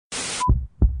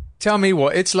Tell me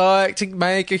what it's like to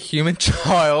make a human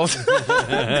child.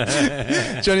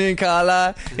 Johnny and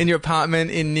Carla, in your apartment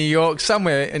in New York,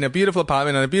 somewhere in a beautiful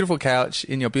apartment on a beautiful couch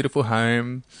in your beautiful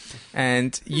home.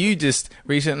 And you just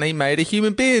recently made a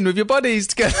human being with your bodies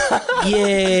together.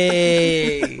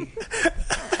 Yay!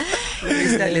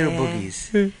 Where's that little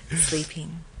Boogies?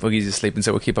 Sleeping. Boogie's is sleeping,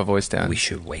 so we'll keep our voice down. We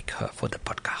should wake her for the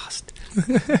podcast.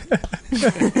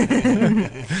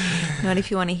 Not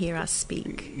if you want to hear us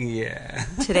speak. Yeah.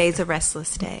 Today's a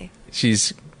restless day.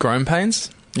 She's growing pains,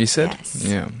 you said? Yes.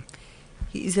 Yeah.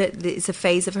 It's a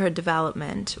phase of her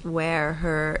development where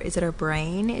her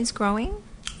brain is growing?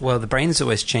 Well, the brain is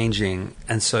always changing,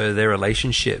 and so their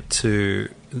relationship to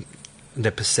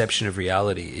the perception of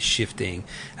reality is shifting.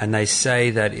 And they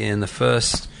say that in the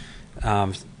first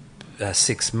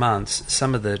 6 months,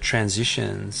 some of the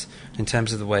transitions in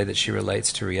terms of the way that she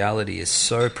relates to reality is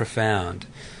so profound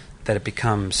that it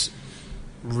becomes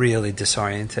really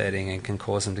disorientating and can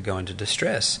cause them to go into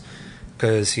distress.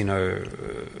 Because,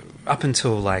 up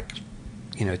until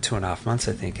 2.5 months,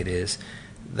 I think it is,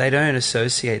 they don't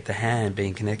associate the hand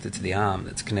being connected to the arm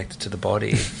that's connected to the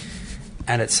body.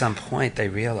 And at some point they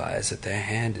realize that their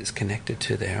hand is connected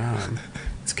to their arm,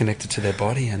 it's connected to their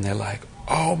body, and they're like,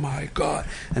 oh my God.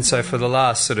 And so for the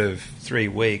last sort of 3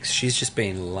 weeks, she's just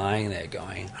been lying there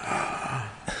going,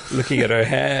 looking at her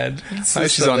hand.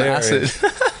 She's on acid.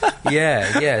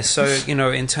 Yeah. So,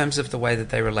 in terms of the way that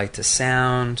they relate to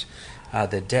sound,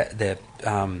 their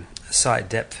sight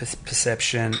depth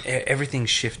perception, everything's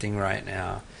shifting right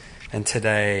now. And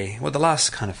today, the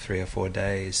last kind of 3 or 4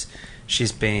 days,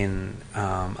 she's been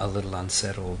a little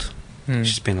unsettled.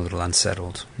 She's been a little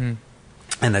unsettled.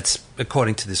 And that's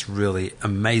according to this really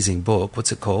amazing book.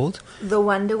 What's it called? The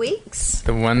Wonder Weeks.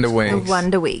 The Wonder Weeks. The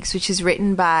Wonder Weeks, which is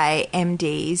written by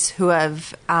MDs who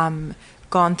have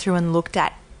gone through and looked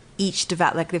at each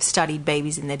they've studied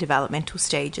babies in their developmental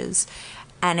stages,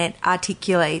 and it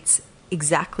articulates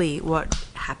exactly what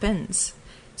happens.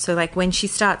 So, when she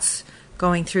starts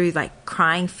going through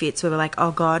crying fits, where we're like,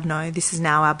 oh God, no, this is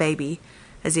now our baby,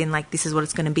 as in this is what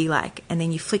it's going to be like. And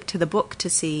then you flick to the book to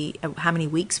see how many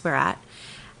weeks we're at,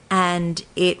 and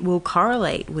it will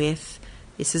correlate with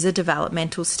this is a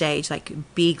developmental stage,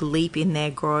 big leap in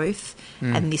their growth,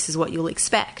 and this is what you'll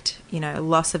expect.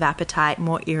 Loss of appetite,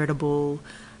 more irritable.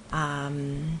 At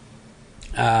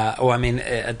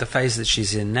the phase that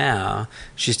she's in now,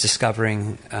 she's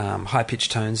discovering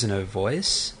high-pitched tones in her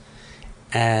voice,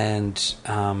 and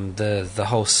the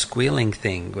whole squealing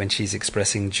thing when she's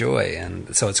expressing joy,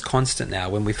 and so it's constant now.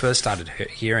 When we first started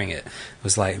hearing it, it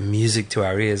was like music to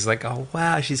our ears, oh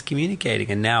wow, she's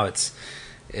communicating, and now it's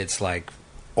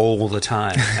all the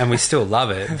time, and we still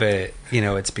love it, but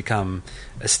it's become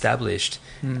established.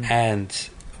 And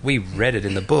we read it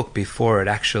in the book before it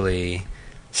actually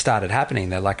started happening.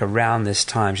 They're around this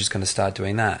time she's going to start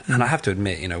doing that. And I have to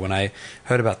admit, when I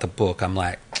heard about the book, I'm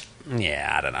like,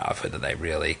 yeah, I don't know whether they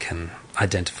really can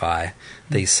identify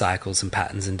these cycles and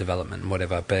patterns in development and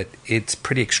whatever, but it's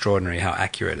pretty extraordinary how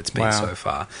accurate it's been so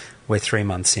far. We're 3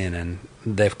 months in, and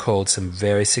they've called some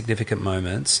very significant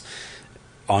moments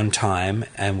on time,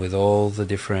 and with all the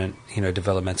different,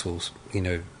 developmental,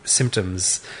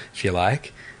 symptoms, if you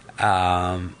like.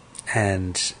 And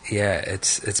yeah,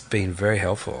 it's been very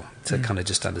helpful to kind of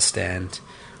just understand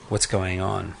what's going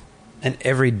on. And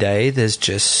every day there's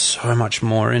just so much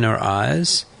more in her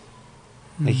eyes.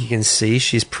 You can see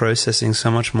she's processing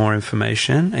so much more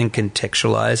information and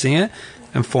contextualizing it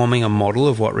and forming a model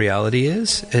of what reality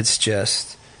is. It's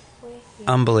just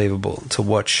unbelievable to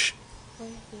watch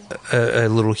a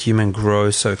little human grow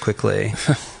so quickly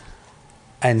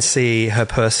and see her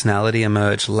personality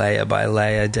emerge layer by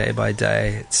layer, day by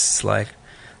day. It's the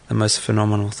most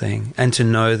phenomenal thing. And to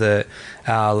know that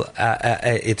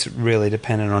it's really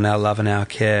dependent on our love and our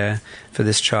care for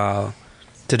this child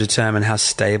to determine how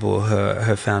stable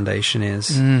her foundation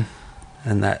is. And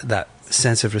that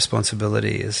sense of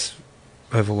responsibility is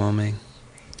overwhelming.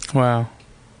 Wow.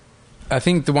 I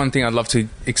think the one thing I'd love to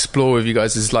explore with you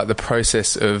guys is the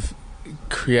process of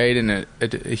creating a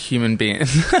human being.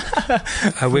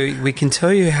 We can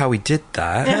tell you how we did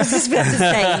that. I was just about to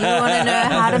say, you want to know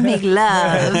how to make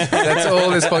love. That's all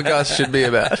this podcast should be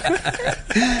about.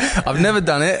 I've never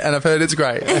done it, and I've heard it's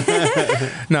great.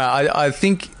 No, I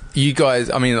think you guys,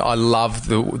 I love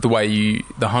the way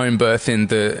the home birth and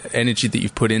the energy that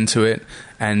you've put into it,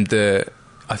 and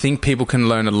I think people can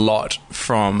learn a lot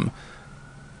from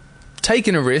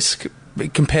taking a risk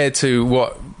compared to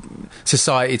what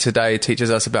society today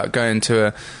teaches us about going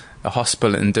to a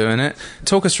hospital and doing it.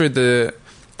 Talk us through the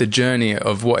journey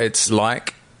of what it's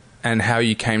like and how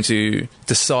you came to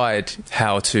decide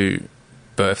how to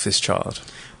birth this child.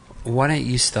 why don't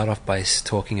you start off by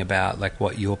talking about like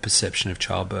what your perception of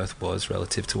childbirth was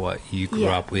relative to what you grew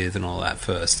up with and all that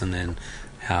first, and then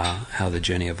how the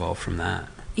journey evolved from that.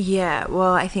 Yeah,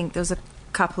 well, I think there's a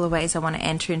couple of ways I want to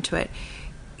enter into it.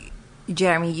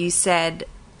 Jeremy, you said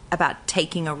about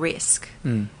taking a risk.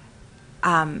 And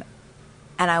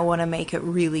I want to make it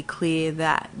really clear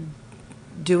that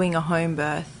doing a home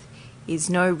birth is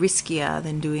no riskier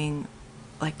than doing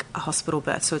like a hospital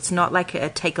birth. So it's not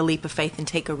like take a leap of faith and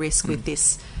take a risk with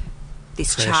this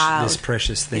child. This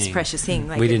precious thing.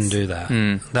 Like we didn't do that.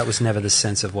 That was never the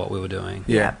sense of what we were doing.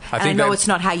 Yeah. I know it's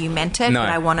not how you meant it, but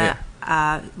I want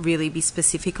to really be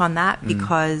specific on that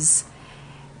because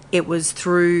it was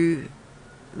through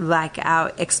like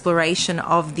our exploration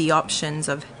of the options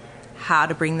of how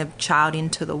to bring the child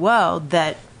into the world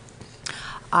that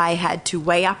I had to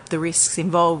weigh up the risks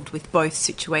involved with both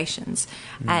situations.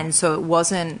 And so it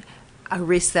wasn't a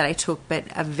risk that I took, but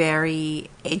a very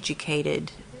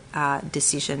educated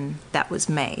decision that was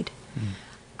made.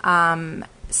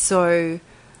 So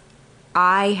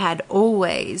I had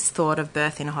always thought of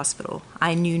birth in a hospital.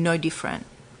 I knew no different.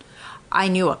 I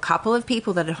knew a couple of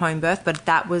people that had home birth, but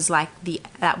that was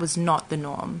that was not the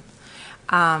norm.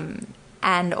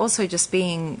 And also just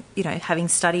being, having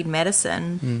studied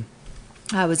medicine,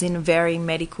 I was in a very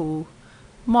medical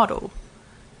model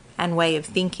and way of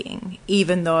thinking,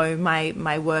 even though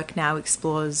my work now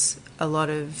explores a lot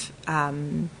of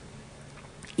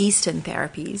Eastern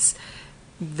therapies.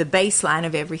 The baseline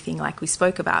of everything, like we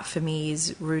spoke about, for me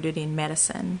is rooted in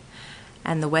medicine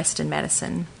and the Western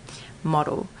medicine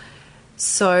model.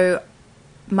 So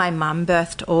my mum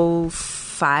birthed all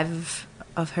 5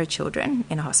 of her children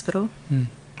in a hospital,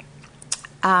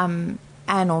 and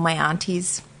all my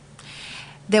aunties.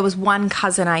 There was one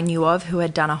cousin I knew of who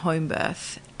had done a home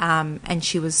birth, and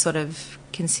she was sort of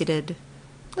considered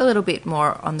a little bit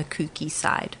more on the kooky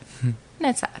side. And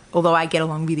that's that. Although I get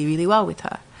along really, really well with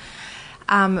her.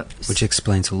 Which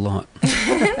explains a lot.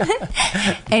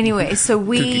 Anyway, so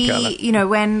we,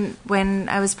 when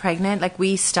I was pregnant, like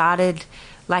we started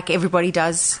like everybody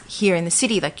does here in the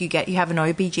city. Like you have an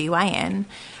OBGYN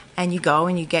and you go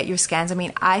and you get your scans. I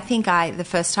mean, I think the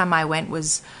first time I went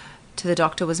to the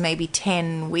doctor was maybe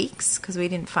 10 weeks because we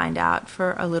didn't find out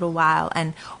for a little while.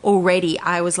 And already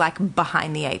I was like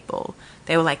behind the 8 ball.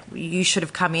 They were like, you should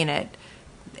have come in at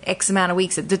X amount of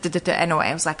weeks. Anyway,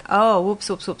 I was like, oh,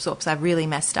 whoops, I've really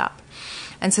messed up.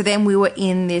 And so then we were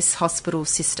in this hospital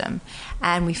system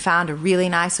and we found a really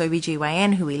nice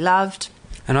OBGYN who we loved.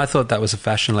 And I thought that was a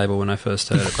fashion label when I first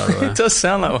heard it, by the way. It does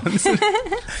sound like one.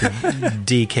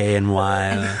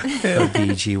 DKNY,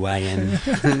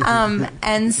 OBGYN.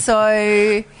 And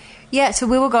so, so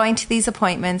we were going to these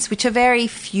appointments, which are very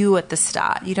few at the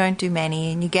start. You don't do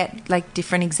many and you get like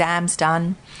different exams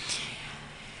done.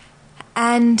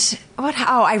 And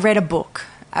I read a book.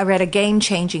 I read a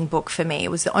game-changing book for me. It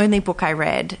was the only book I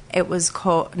read. It was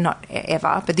called, not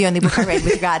ever, but the only book I read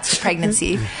with regards to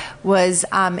pregnancy was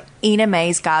Ina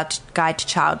May's Guide to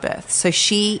Childbirth. So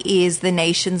she is the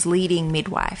nation's leading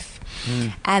midwife.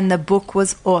 And the book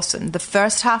was awesome. The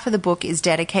first half of the book is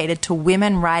dedicated to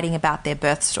women writing about their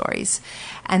birth stories.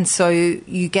 And so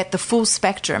you get the full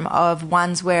spectrum of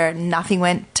ones where nothing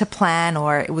went to plan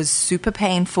or it was super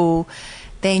painful.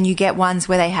 Then you get ones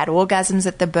where they had orgasms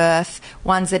at the birth,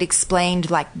 ones that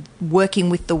explained like working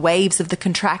with the waves of the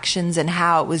contractions and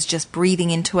how it was just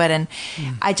breathing into it. And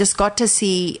I just got to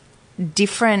see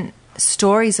different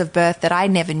stories of birth that I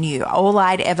never knew. All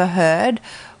I'd ever heard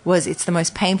was it's the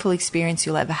most painful experience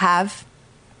you'll ever have.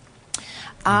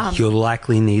 You'll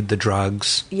likely need the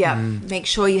drugs. Yeah. Make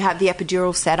sure you have the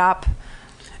epidural set up.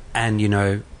 And,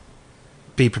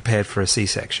 be prepared for a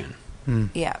C-section.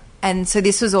 Yeah. And so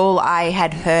this was all I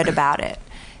had heard about it.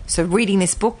 So reading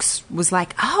this book was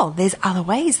like, oh, there's other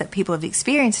ways that people have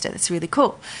experienced it. It's really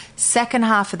cool. Second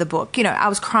half of the book, I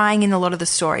was crying in a lot of the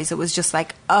stories. It was just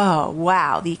like, oh,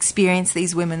 wow, the experience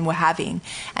these women were having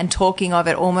and talking of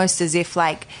it almost as if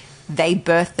like they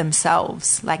birthed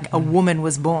themselves, like a woman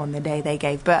was born the day they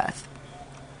gave birth.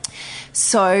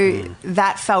 So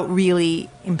that felt really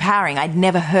empowering. I'd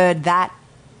never heard that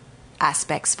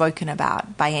aspect spoken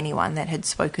about by anyone that had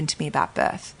spoken to me about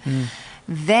birth.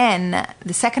 Then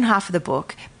the second half of the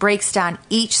book breaks down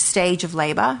each stage of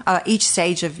labor,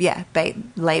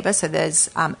 labor. So there's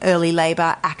early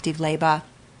labor, active labor,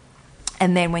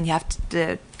 and then when you have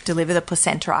to deliver the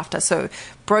placenta after. So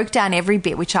broke down every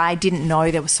bit, which I didn't know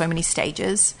there were so many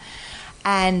stages,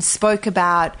 and spoke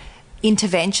about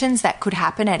interventions that could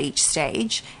happen at each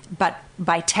stage, but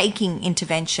by taking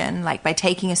intervention, like by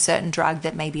taking a certain drug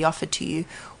that may be offered to you,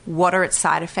 what are its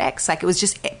side effects. Like, it was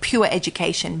just pure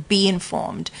education. Be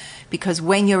informed, because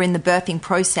when you're in the birthing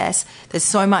process, there's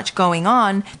so much going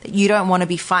on that you don't want to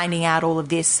be finding out all of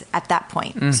this at that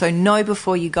point. So know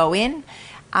before you go in,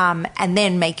 and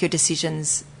then make your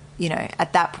decisions,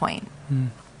 at that point.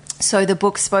 So the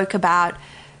book spoke about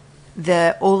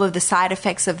all of the side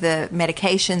effects of the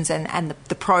medications and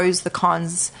the pros, the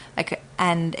cons,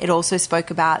 and it also spoke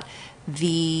about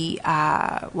the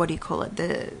what do you call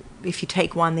it? If you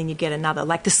take one, then you get another,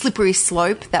 like the slippery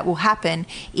slope that will happen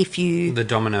if you... The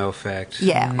domino effect.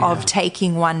 Of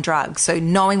taking one drug. So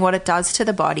knowing what it does to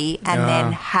the body, and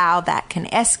then how that can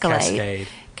escalate.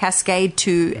 Cascade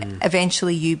to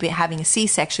eventually you having a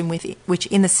C-section, which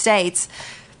in the States,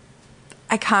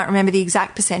 I can't remember the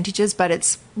exact percentages, but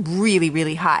it's really,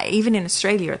 really high. Even in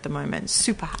Australia at the moment,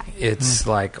 super high. It's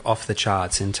like off the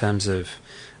charts in terms of,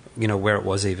 where it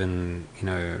was even,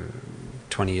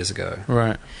 20 years ago.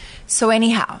 Right. So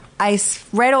anyhow, I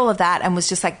read all of that and was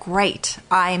just like, great,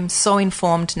 I'm so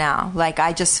informed now. Like,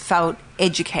 I just felt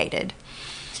educated.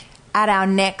 At our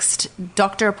next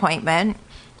doctor appointment,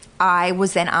 I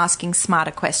was then asking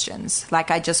smarter questions. Like,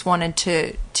 I just wanted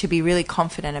to be really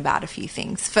confident about a few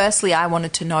things. Firstly, I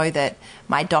wanted to know that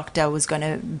my doctor was going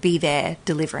to be there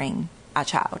delivering our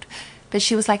child. But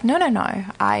she was like, no,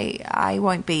 I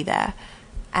won't be there.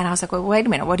 And I was like, well, wait a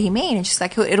minute, what do you mean? And she's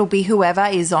like, it'll be whoever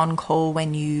is on call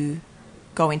when you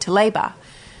go into labor.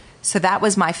 So that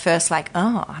was my first,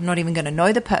 I'm not even going to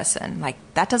know the person. Like,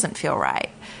 that doesn't feel right.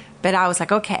 But I was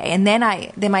like, okay. And then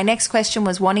my next question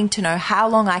was wanting to know how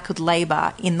long I could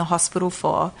labor in the hospital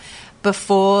for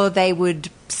before they would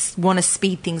want to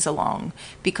speed things along.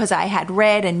 Because I had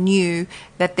read and knew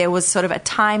that there was sort of a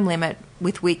time limit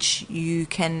with which you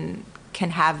can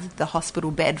have the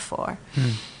hospital bed for.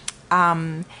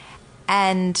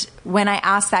 And when I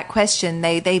asked that question,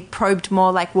 they probed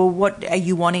more like, well, what are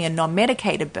you wanting, a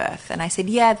non-medicated birth? And I said,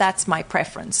 yeah, that's my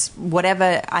preference.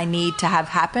 Whatever I need to have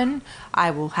happen,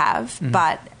 I will have.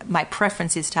 But my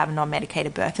preference is to have a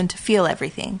non-medicated birth and to feel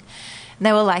everything. And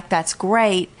they were like, that's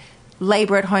great.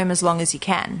 Labor at home as long as you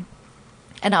can.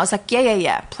 And I was like,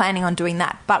 yeah, planning on doing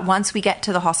that. But once we get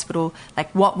to the hospital,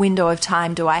 like, what window of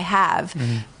time do I have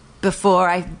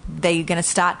before they're going to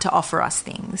start to offer us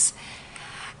things?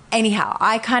 Anyhow,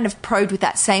 I kind of probed with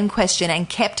that same question and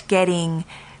kept getting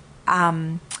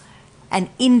an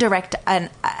indirect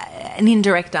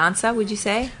answer, would you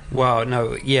say? Well,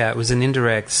 no, yeah, it was an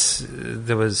indirect.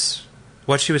 There was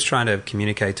what she was trying to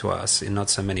communicate to us in not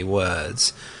so many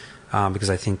words, because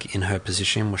I think in her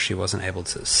position she wasn't able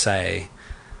to say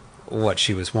what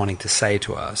she was wanting to say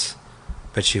to us,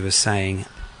 but she was saying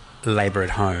labour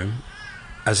at home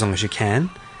as long as you can.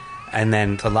 And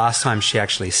then the last time she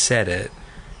actually said it,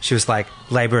 she was like,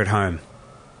 labour at home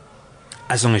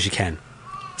as long as you can.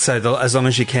 So as long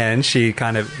as you can, she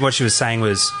kind of, what she was saying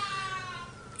was,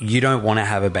 you don't want to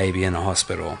have a baby in a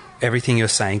hospital. Everything you're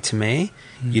saying to me,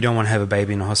 you don't want to have a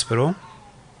baby in a hospital,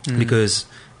 because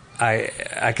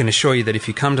I can assure you that if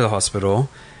you come to the hospital,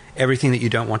 everything that you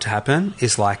don't want to happen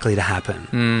is likely to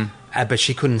happen. But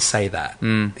she couldn't say that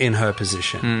in her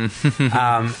position.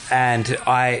 And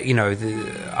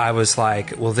I was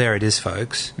like, well, there it is,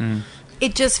 folks.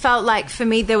 It just felt like, for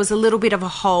me, there was a little bit of a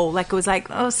hole. Like, it was like,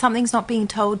 oh, something's not being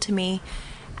told to me.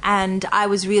 And I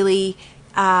was really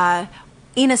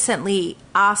innocently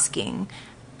asking.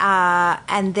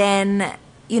 And then,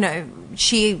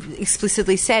 she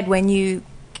explicitly said, when you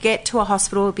get to a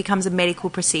hospital, it becomes a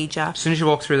medical procedure. As soon as you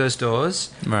walk through those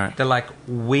doors, right, they're like,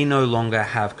 we no longer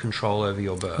have control over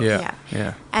your birth.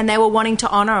 Yeah. And they were wanting to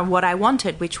honour what I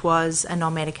wanted, which was a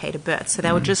non-medicated birth. So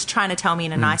they were just trying to tell me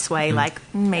in a nice way, like,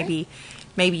 maybe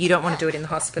you don't want to do it in the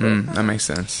hospital. That makes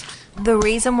sense. The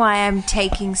reason why I'm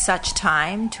taking such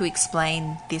time to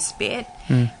explain this bit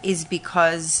is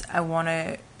because I want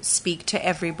to speak to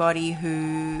everybody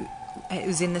who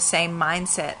is in the same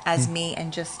mindset as me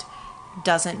and just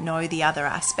doesn't know the other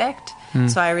aspect.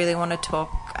 So I really want to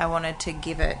talk. I wanted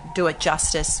to do it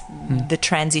justice, the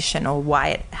transition or why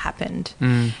it happened.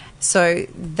 So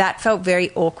that felt very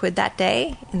awkward that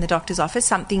day in the doctor's office.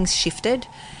 Something's shifted.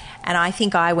 And I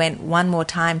think I went one more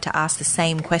time to ask the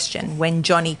same question when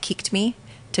Johnny kicked me,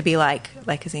 to be like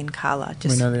as in Carla.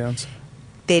 Just, we know the answer.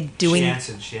 They're doing.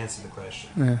 She answered the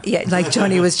question. Yeah, like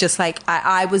Johnny was just like,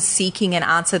 I was seeking an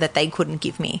answer that they couldn't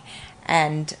give me.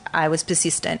 And I was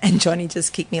persistent, and Johnny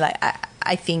just kicked me like,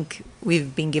 I think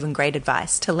we've been given great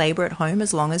advice to labour at home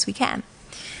as long as we can.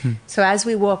 So as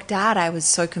we walked out, I was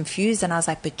so confused, and I was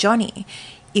like, but Johnny,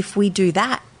 if we do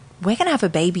that, we're going to have a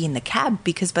baby in the cab,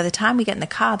 because by the time we get in the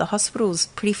car, the hospital's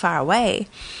pretty far away.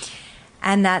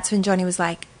 And that's when Johnny was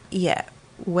like, yeah,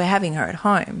 we're having her at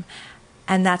home.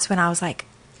 And that's when I was like,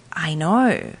 I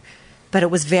know. But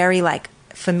it was very like,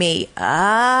 for me,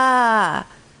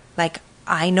 like,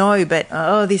 I know, but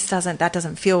that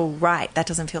doesn't feel right. That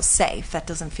doesn't feel safe. That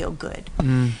doesn't feel good.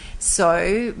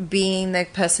 So being the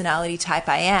personality type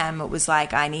I am, it was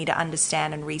like, I need to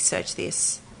understand and research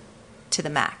this to the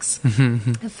max.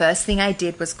 The first thing I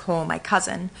did was call my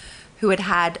cousin, who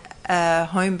had a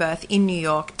home birth in New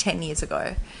York 10 years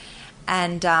ago.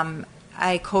 And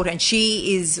I called her, and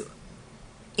she is,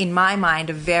 in my mind,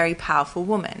 a very powerful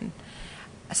woman,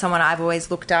 someone I've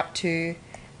always looked up to.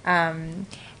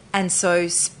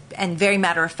 And very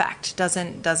matter of fact,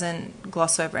 doesn't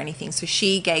gloss over anything. So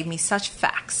she gave me such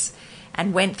facts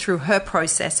and went through her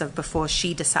process of before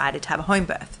she decided to have a home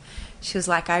birth. She was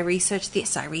like, I researched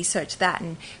this, I researched that,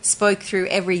 and spoke through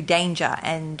every danger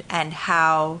and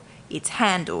how it's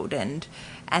handled, and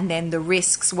then the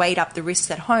risks, weighed up the risks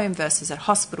at home versus at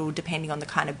hospital, depending on the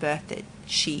kind of birth that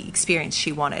she experienced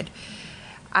she wanted.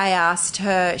 I asked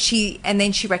her, and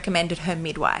then she recommended her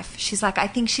midwife. She's like, I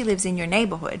think she lives in your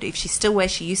neighborhood. If she's still where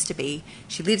she used to be,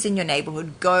 she lives in your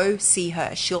neighborhood. Go see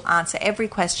her. She'll answer every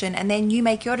question, and then you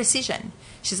make your decision.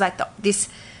 She's like,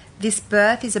 this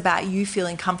birth is about you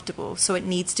feeling comfortable, so it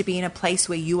needs to be in a place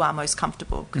where you are most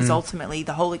comfortable, because ultimately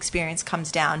the whole experience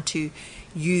comes down to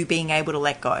you being able to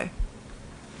let go.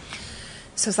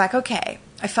 So it's like, okay,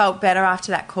 I felt better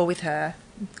after that call with her.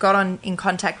 Got in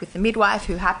contact with the midwife,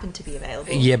 who happened to be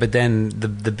available. Yeah, but then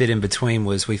the bit in between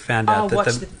was we found out that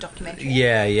watch the documentary.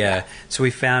 Yeah. So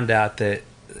we found out that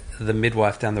the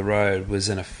midwife down the road was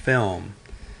in a film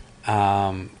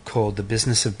called The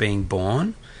Business of Being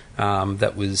Born,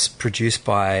 that was produced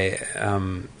by.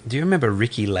 Do you remember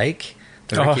Ricki Lake?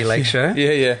 The Ricki Lake show?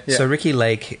 Yeah. So Ricki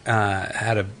Lake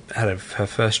had her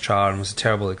first child, and it was a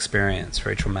terrible experience,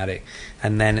 very traumatic.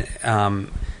 And then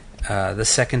the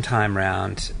second time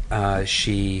round,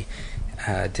 she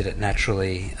did it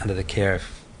naturally under the care of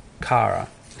Cara,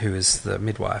 who is the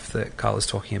midwife that Carl is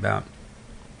talking about,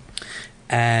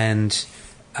 and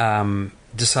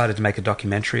decided to make a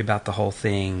documentary about the whole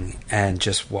thing and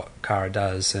just what Cara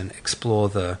does, and explore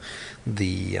the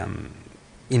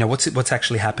what's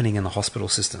actually happening in the hospital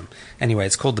system. Anyway,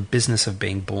 it's called The Business of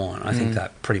Being Born. I think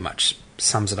that pretty much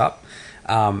sums it up.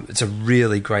 It's a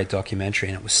really great documentary,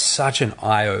 and it was such an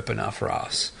eye-opener for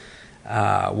us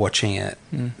watching it,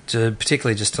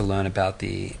 particularly just to learn about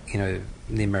the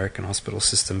American hospital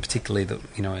system, particularly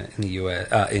in the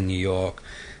US, in New York,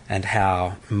 and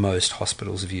how most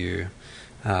hospitals view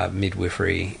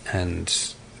midwifery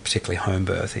and particularly home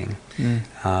birthing.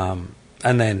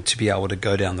 And then to be able to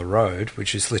go down the road,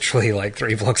 which is literally like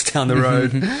 3 blocks down the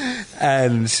road,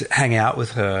 and hang out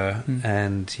with her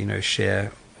and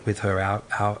share with her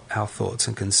our thoughts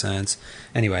and concerns.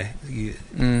 Anyway, you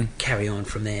carry on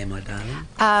from there, my darling.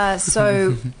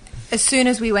 So as soon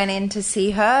as we went in to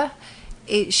see her,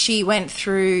 she went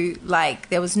through, like,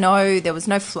 there was no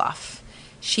fluff.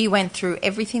 She went through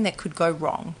everything that could go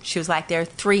wrong. She was like, there are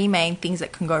 3 main things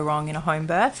that can go wrong in a home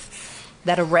birth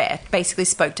that are rare. Basically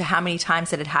spoke to how many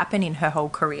times it had happened in her whole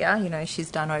career. She's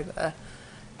done over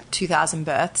 2,000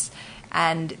 births,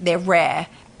 and they're rare.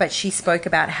 But she spoke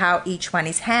about how each one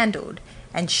is handled,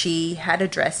 and she had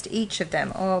addressed each of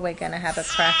them. Oh, we're going to have a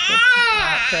crack with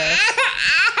first.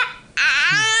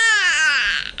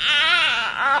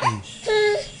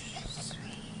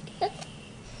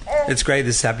 It's great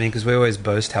this is happening, because we always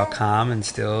boast how calm and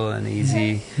still and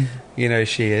easy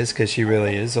she is, because she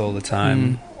really is all the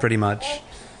time, pretty much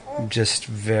just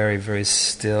very, very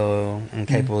still and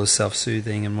capable of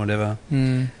self-soothing and whatever.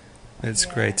 It's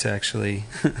great to actually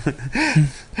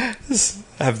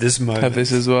have this moment. Have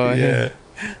this as well. Yeah.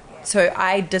 So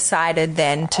I decided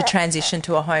then to transition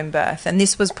to a home birth, and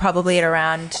this was probably at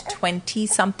around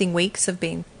 20-something weeks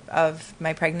of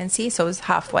my pregnancy, so it was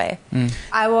halfway.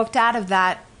 I walked out of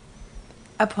that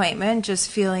appointment just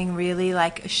feeling really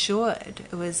like assured.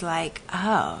 It was like,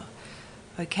 oh,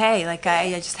 okay, like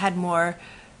I just had more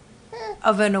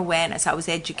of an awareness. I was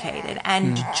educated,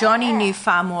 and Johnny knew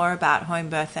far more about home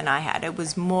birth than I had. It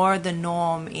was more the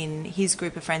norm in his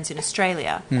group of friends in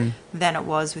Australia than it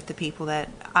was with the people that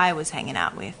I was hanging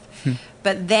out with.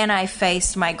 But then I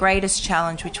faced my greatest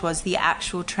challenge, which was the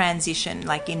actual transition,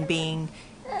 like in being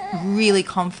really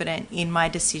confident in my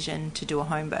decision to do a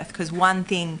home birth. Because one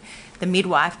thing the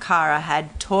midwife, Cara,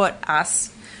 had taught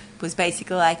us was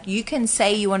basically like, you can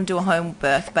say you want to do a home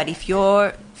birth, but if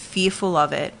you're fearful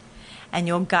of it and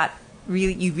your gut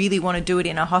you really want to do it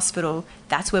in a hospital,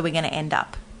 that's where we're going to end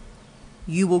up.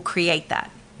 You will create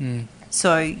that.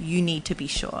 So you need to be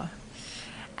sure.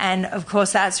 And of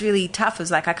course that's really tough.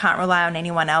 It's like, I can't rely on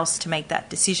anyone else to make that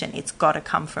decision. It's got to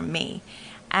come from me.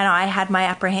 and I had my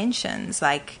apprehensions,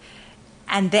 like,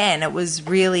 and then it was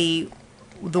really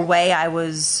the way I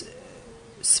was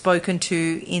spoken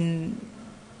to in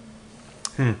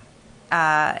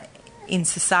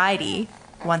society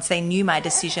once they knew my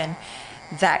decision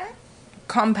that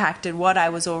compacted what I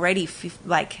was already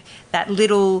like, that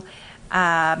little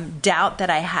doubt that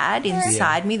I had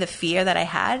inside me, the fear that I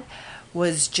had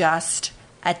was just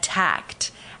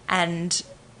attacked, and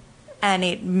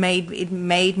it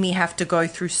made me have to go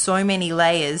through so many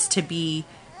layers to be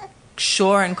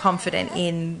sure and confident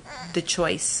in the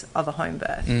choice of a home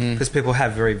birth. Because people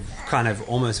have very kind of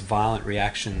almost violent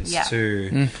reactions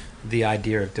to the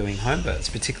idea of doing home births,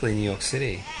 particularly in New York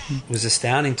City. It was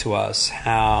astounding to us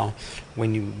how,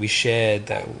 when we shared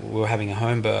that we were having a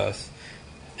home birth,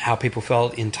 how people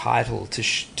felt entitled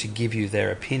to give you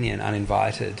their opinion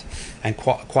uninvited, and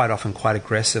quite often quite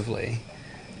aggressively,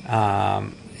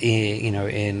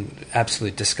 in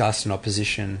absolute disgust and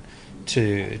opposition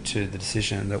to the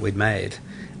decision that we'd made.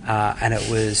 And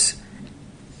it was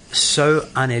so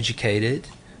uneducated.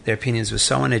 Their opinions were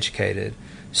so uneducated,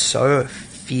 so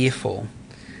fearful,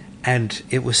 and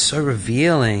it was so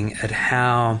revealing at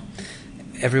how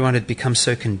everyone had become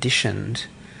so conditioned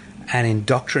and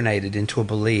indoctrinated into a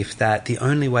belief that the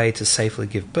only way to safely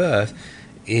give birth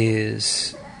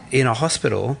is in a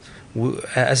hospital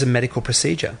as a medical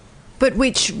procedure. But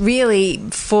which really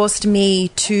forced me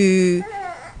to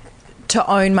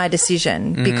own my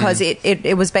decision, because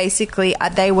it was basically,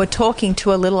 they were talking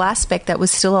to a little aspect that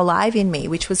was still alive in me,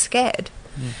 which was scared.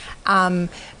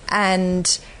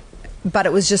 But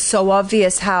it was just so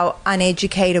obvious how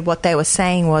uneducated what they were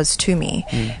saying was to me,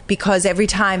 because every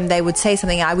time they would say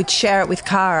something, I would share it with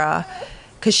Cara,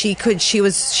 because she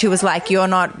was like, you're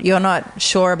not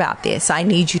sure about this, I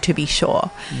need you to be sure.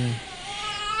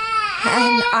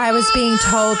 And I was being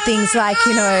told things like,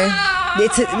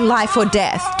 it's life or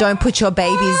death. Don't put your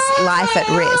baby's life at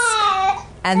risk.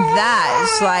 And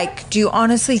that's like, do you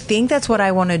honestly think that's what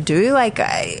I want to do? Like,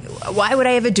 why would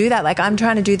I ever do that? Like, I'm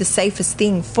trying to do the safest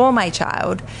thing for my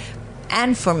child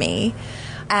and for me.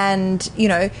 And,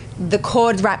 the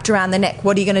cord wrapped around the neck.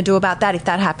 What are you going to do about that if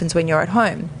that happens when you're at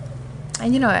home?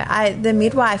 And, the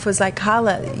midwife was like,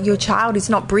 Carla, your child is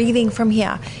not breathing from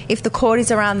here. If the cord is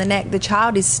around the neck, the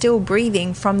child is still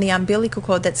breathing from the umbilical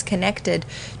cord that's connected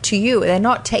to you. They're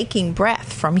not taking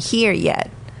breath from here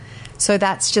yet. So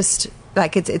that's just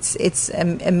like, it's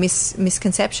a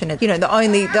misconception. The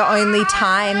only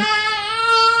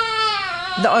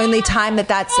time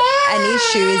that's an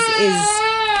issue is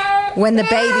when the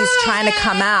baby's trying to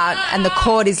come out and the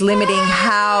cord is limiting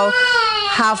how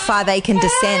far they can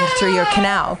descend through your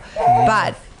canal.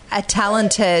 But a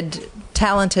talented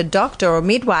doctor or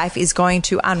midwife is going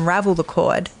to unravel the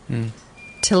cord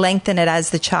to lengthen it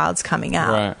as the child's coming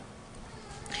out. Right.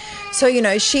 So,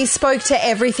 she spoke to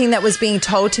everything that was being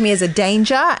told to me as a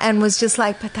danger and was just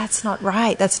like, but that's not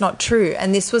right. That's not true.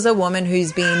 And this was a woman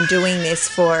who's been doing this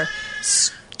for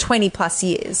 20 plus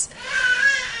years.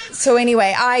 So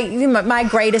anyway, my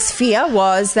greatest fear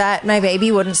was that my baby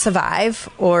wouldn't survive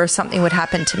or something would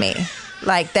happen to me.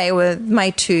 Like, they were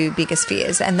my two biggest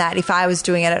fears, and that if I was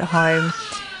doing it at home,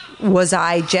 was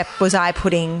I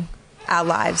putting our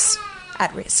lives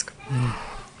at risk?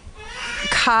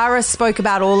 Cara spoke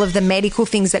about all of the medical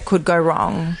things that could go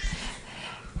wrong.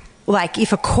 Like,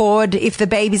 if the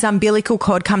baby's umbilical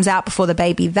cord comes out before the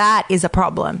baby, that is a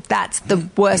problem. That's the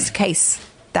worst case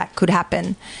that could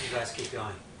happen. You guys keep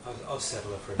going. I'll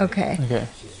settle it for a minute. Okay.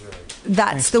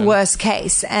 That's the worst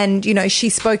case. And, she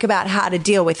spoke about how to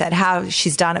deal with it, how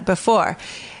she's done it before.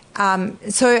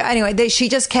 So anyway, she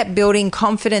just kept building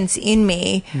confidence in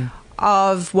me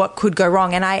of what could go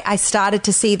wrong. And I started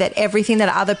to see that everything that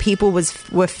other people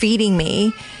were feeding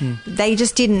me, they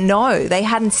just didn't know. They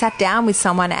hadn't sat down with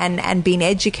someone and been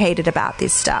educated about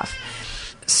this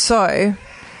stuff. So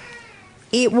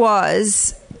it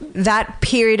was that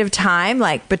period of time,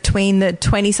 like between the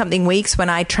 20-something weeks when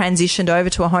I transitioned over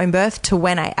to a home birth to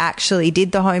when I actually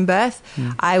did the home birth,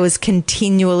 I was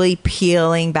continually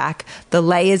peeling back the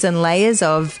layers and layers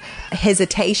of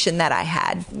hesitation that I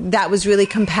had. That was really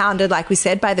compounded, like we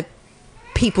said, by the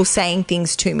people saying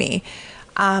things to me.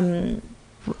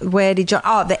 Where did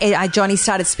Johnny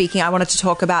started speaking. I wanted to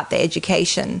talk about the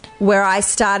education, where I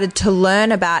started to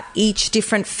learn about each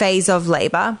different phase of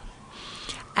labour.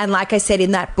 And like I said,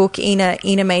 in that book,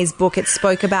 Ina May's book, it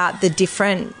spoke about the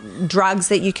different drugs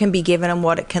that you can be given and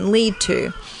what it can lead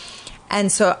to. And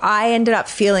so I ended up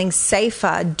feeling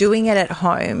safer doing it at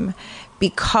home,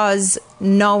 because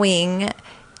knowing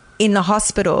in the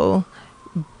hospital,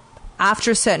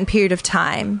 after a certain period of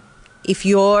time, if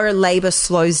your labor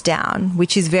slows down,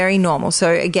 which is very normal.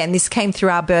 So again, this came through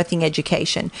our birthing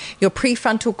education. Your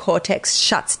prefrontal cortex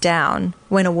shuts down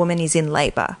when a woman is in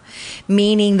labor,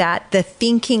 meaning that the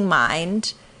thinking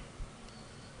mind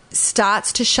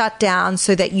starts to shut down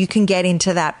so that you can get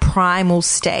into that primal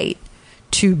state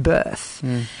to birth.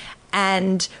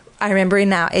 And I remember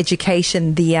in our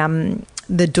education, the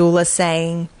doula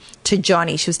saying to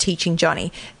Johnny, she was teaching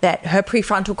Johnny, that her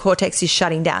prefrontal cortex is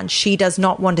shutting down. She does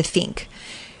not want to think.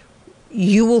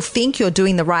 You will think you're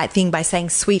doing the right thing by saying,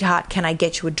 sweetheart, can I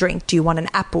get you a drink? Do you want an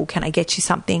apple? Can I get you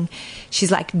something?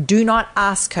 She's like, do not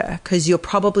ask her, because you're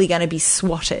probably going to be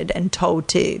swatted and told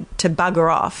to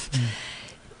bugger off.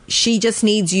 She just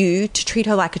needs you to treat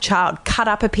her like a child. Cut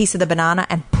up a piece of the banana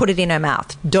and put it in her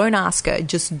mouth. Don't ask her,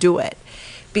 just do it.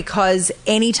 Because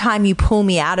anytime you pull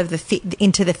me out of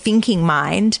into the thinking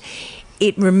mind,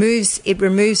 it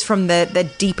removes from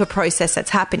the deeper process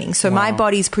that's happening. So my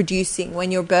body's producing,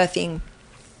 when you're birthing,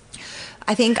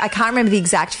 I can't remember the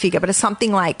exact figure, but it's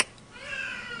something like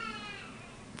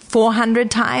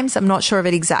 400 times, I'm not sure of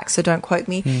it exact, so don't quote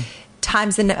me,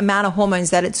 times the amount of hormones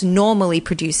that it's normally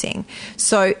producing.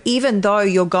 So even though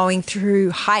you're going through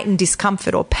heightened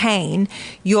discomfort or pain,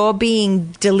 you're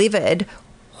being delivered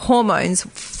hormones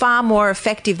far more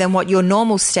effective than what your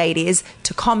normal state is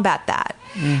to combat that.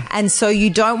 And so you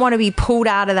don't want to be pulled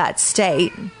out of that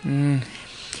state.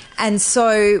 And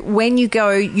so when you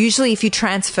go, usually if you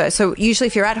transfer, so usually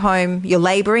if you're at home, you're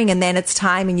laboring and then it's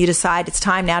time and you decide it's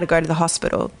time now to go to the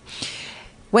hospital.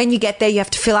 When you get there, you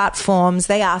have to fill out forms.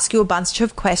 They ask you a bunch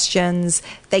of questions.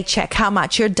 They check how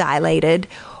much you're dilated.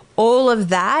 All of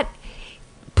that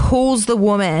pulls the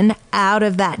woman out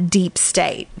of that deep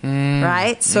state,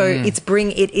 right? So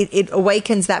it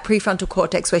awakens that prefrontal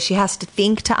cortex where she has to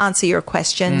think to answer your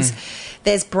questions.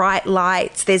 There's bright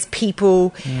lights, there's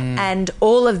people, and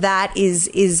all of that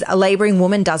is a laboring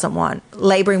woman doesn't want.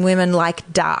 Laboring women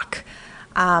like dark,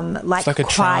 like it's like a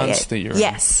quiet. trance that you're in.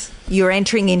 Yes. You're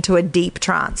entering into a deep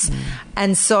trance.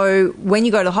 And so when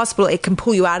you go to the hospital, it can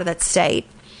pull you out of that state,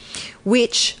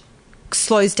 which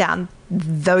slows down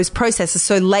those processes.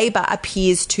 So labor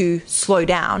appears to slow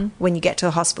down when you get to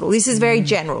the hospital. This is very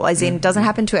general, as in it doesn't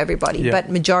happen to everybody, but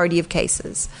majority of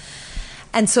cases.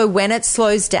 And so when it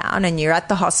slows down and you're at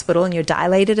the hospital and you're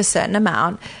dilated a certain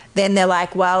amount, then they're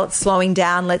like, well, it's slowing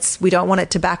down. We don't want it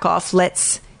to back off.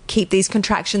 Let's keep these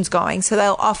contractions going. So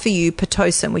they'll offer you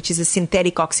Pitocin, which is a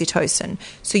synthetic oxytocin.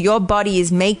 So your body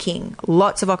is making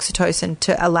lots of oxytocin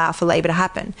to allow for labor to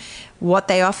happen. What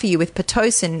they offer you with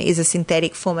Pitocin is a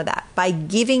synthetic form of that. By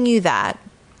giving you that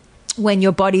when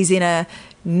your body's in a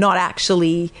not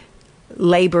actually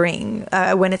laboring,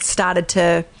 when it's started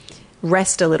to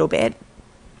rest a little bit,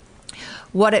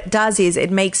 what it does is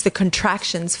it makes the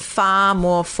contractions far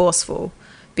more forceful,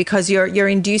 because you're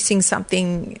inducing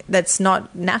something that's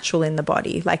not natural in the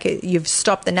body. Like you've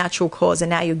stopped the natural cause and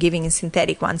now you're giving a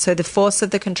synthetic one. So the force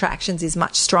of the contractions is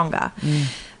much stronger.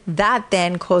 That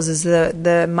then causes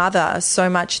the mother so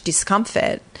much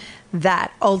discomfort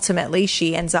that ultimately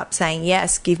she ends up saying,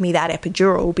 yes, give me that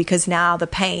epidural, because now the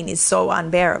pain is so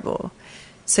unbearable.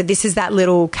 So this is that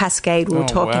little cascade we were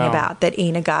talking about that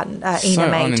Ina May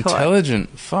taught. Unintelligent.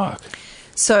 Fuck.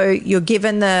 So you're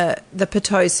given the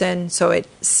Pitocin, so it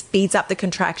speeds up the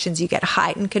contractions. You get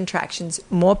heightened contractions,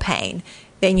 more pain.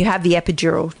 Then you have the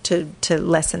epidural to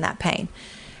lessen that pain.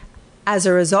 As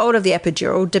a result of the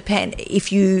epidural,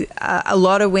 a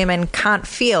lot of women can't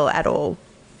feel at all.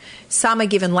 Some are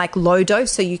given like low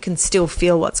dose, so you can still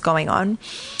feel what's going on.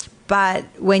 But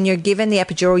when you're given the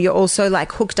epidural, you're also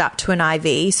like hooked up to an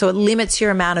IV, so it limits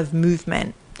your amount of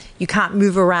movement. You can't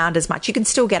move around as much. You can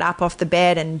still get up off the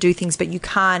bed and do things, but you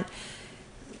can't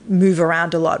move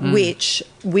around a lot, which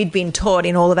we'd been taught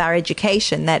in all of our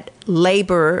education that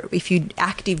labor, if you're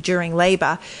active during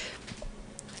labor,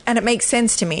 and it makes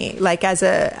sense to me, like as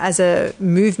a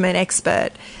movement expert,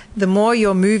 the more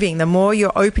you're moving, the more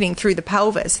you're opening through the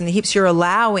pelvis and the hips, you're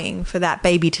allowing for that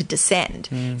baby to descend.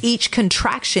 Each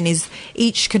contraction is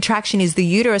the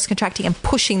uterus contracting and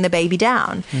pushing the baby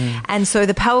down. And so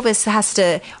the pelvis has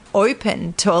to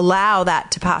open to allow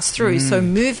that to pass through. So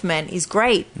movement is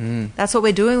great. That's what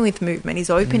we're doing with movement, is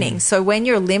opening. So when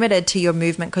you're limited to your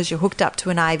movement because you're hooked up to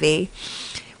an IV,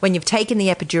 when you've taken the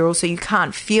epidural so you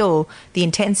can't feel the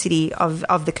intensity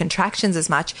of the contractions as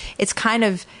much,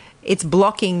 it's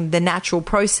blocking the natural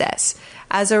process.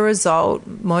 As a result,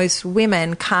 most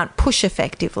women can't push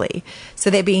effectively.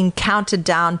 So they're being counted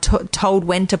down, told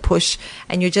when to push,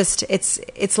 and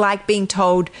it's like being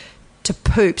told to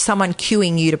poop, someone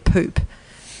cueing you to poop.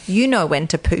 You know when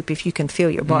to poop if you can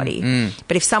feel your body.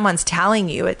 But if someone's telling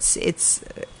you, it's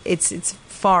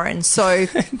foreign. So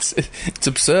it's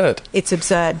absurd. it's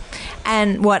absurd.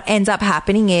 And what ends up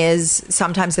happening is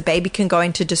sometimes the baby can go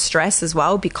into distress as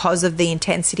well because of the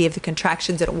intensity of the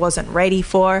contractions that it wasn't ready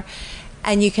for.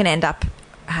 And you can end up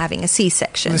having a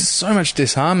C-section. There's so much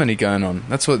disharmony going on.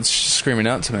 That's what's screaming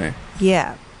out to me.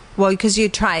 Yeah. Well, because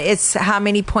it's how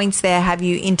many points there have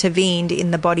you intervened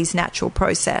in the body's natural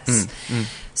process.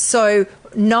 So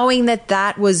knowing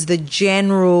that was the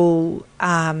general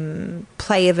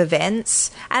play of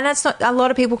events, and that's not, a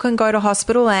lot of people can go to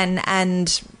hospital and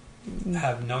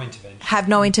Have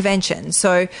no intervention.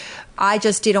 So I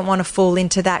just didn't want to fall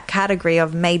into that category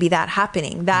of maybe that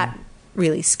happening. That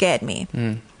really scared me.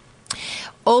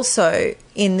 Also,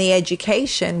 in the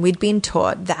education, we'd been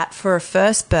taught that for a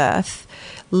first birth,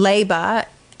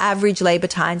 average labour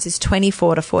times is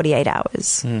 24 to 48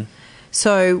 hours.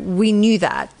 So we knew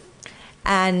that.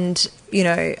 And, you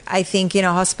know, I think in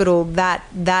a hospital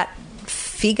that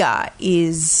figure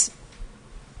is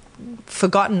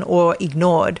forgotten or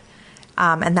ignored.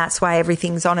 And that's why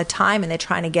everything's on a time and they're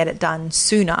trying to get it done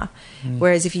sooner.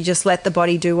 Whereas if you just let the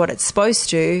body do what it's supposed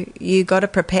to, you got to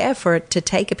prepare for it to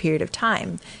take a period of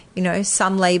time. You know,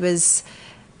 some labours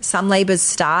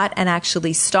start and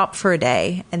actually stop for a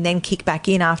day and then kick back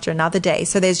in after another day.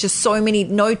 So there's just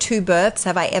no two births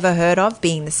have I ever heard of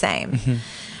being the same.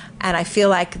 And I feel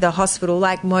like the hospital,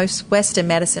 like most Western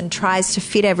medicine, tries to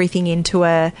fit everything into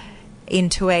a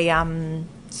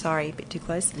sorry, a bit too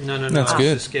close. No. That's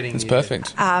good. It's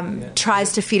perfect.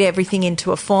 Tries to fit everything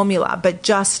into a formula. But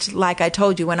just like I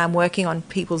told you, when I'm working on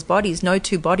people's bodies, no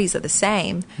two bodies are the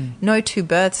same. No two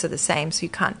births are the same, so you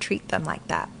can't treat them like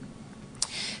that.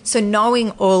 So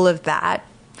knowing all of that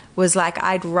was like,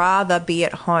 I'd rather be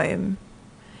at home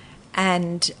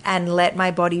and let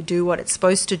my body do what it's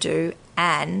supposed to do.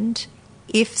 And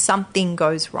if something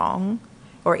goes wrong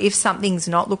or if something's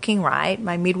not looking right,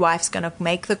 my midwife's going to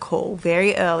make the call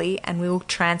very early and we will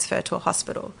transfer to a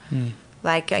hospital.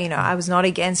 Like, you know, I was not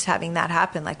against having that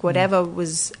happen. Like, whatever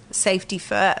was safety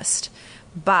first.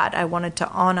 But I wanted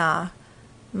to honour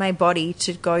my body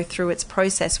to go through its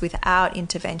process without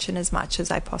intervention as much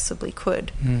as I possibly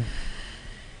could.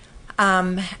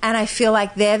 And I feel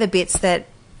like they're the bits that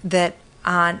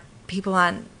people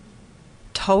aren't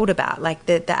told about, like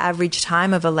the average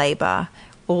time of a labour.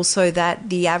 Also that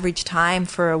the average time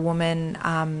for a woman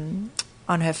on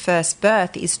her first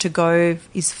birth is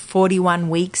 41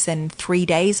 weeks and 3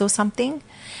 days or something.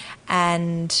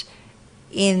 And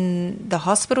in the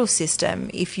hospital system,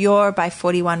 if you're by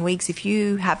 41 weeks, if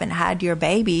you haven't had your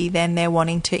baby, then they're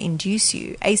wanting to induce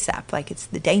you ASAP, like it's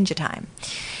the danger time.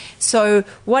 So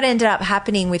what ended up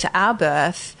happening with our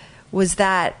birth was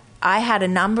that I had a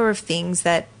number of things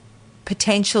that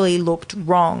potentially looked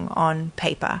wrong on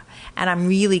paper. And I'm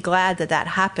really glad that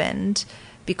happened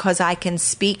because I can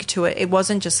speak to it. It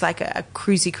wasn't just like a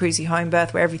cruisy home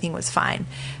birth where everything was fine.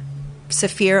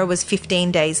 Saphira was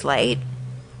 15 days late.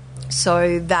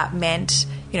 So that meant,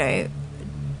 you know,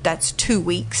 that's 2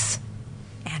 weeks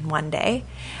and 1 day.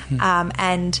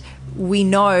 And we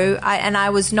know, I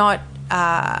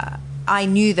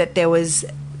knew that there was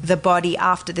the body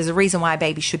after, there's a reason why a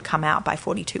baby should come out by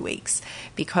 42 weeks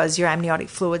because your amniotic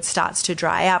fluid starts to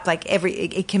dry up. Like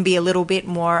it can be a little bit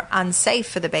more unsafe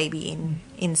for the baby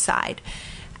inside.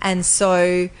 And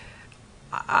so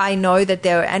I know that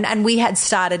and we had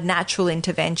started natural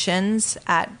interventions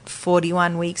at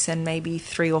 41 weeks and maybe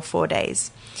 3 or 4 days.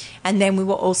 And then we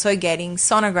were also getting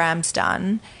sonograms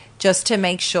done just to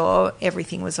make sure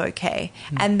everything was okay.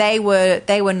 And they were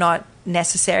not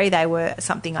necessary. They were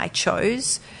something I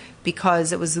chose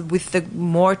because it was with the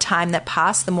more time that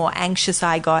passed, the more anxious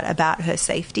I got about her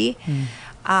safety.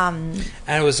 And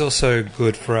it was also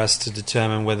good for us to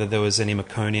determine whether there was any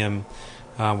meconium,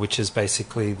 which is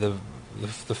basically the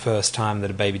first time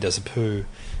that a baby does a poo,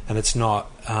 and it's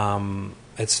not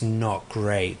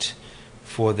great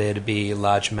for there to be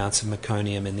large amounts of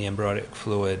meconium in the embryonic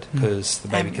fluid because the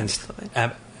baby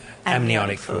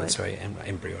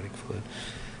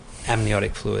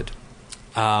amniotic fluid,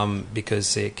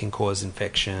 because it can cause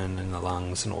infection in the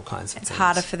lungs and all kinds of things. It's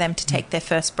harder for them to take their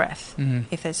first breath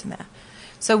if there's in there.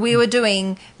 So we were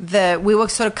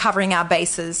sort of covering our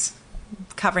bases,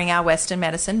 covering our Western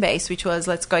medicine base, which was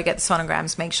let's go get the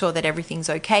sonograms, make sure that everything's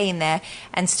okay in there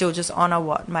and still just honour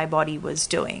what my body was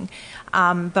doing.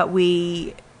 But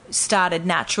we started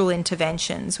natural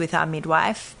interventions with our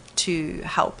midwife to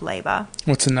help labour.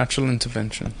 What's a natural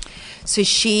intervention? So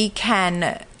she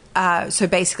can... so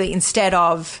basically, instead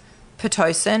of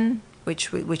Pitocin,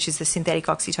 which is the synthetic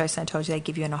oxytocin I told you they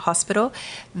give you in a hospital,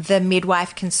 the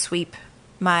midwife can sweep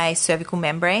my cervical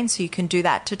membrane. So you can do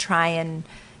that to try and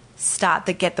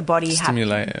get the body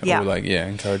Stimulate it Yeah. or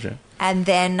encourage it. And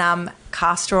then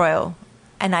castor oil.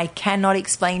 And I cannot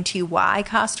explain to you why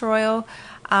castor oil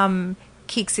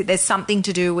kicks it. There's something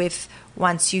to do with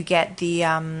once you get the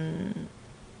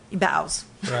bowels.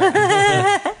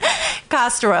 Right.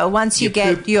 Castor oil, once you Your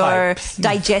get poop your pipes.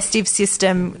 digestive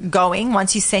system going,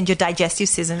 once you send your digestive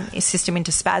system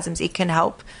into spasms, it can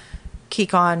help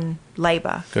kick on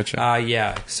labour. Gotcha.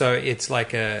 Yeah. So it's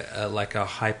like a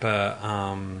hyper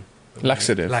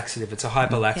Laxative. It's a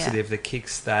hyperlaxative that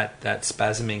kicks that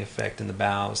spasming effect in the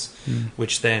bowels,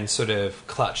 which then sort of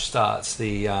clutch starts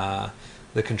the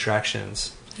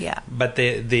contractions. Yeah. But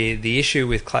the issue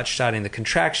with clutch starting the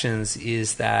contractions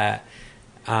is that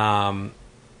if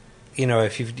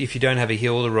you don't have a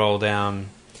heel to roll down,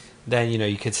 then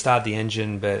you could start the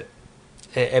engine, but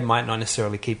it might not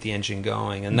necessarily keep the engine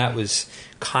going. And that was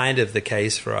kind of the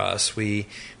case for us. We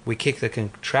kicked the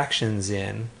contractions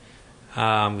in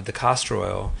with the castor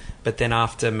oil, but then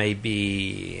after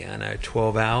maybe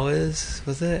 12 hours,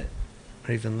 was it,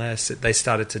 or even less, they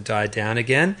started to die down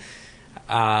again,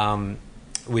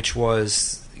 which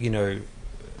was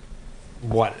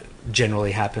what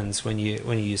generally happens when you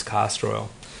use castor oil,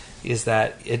 is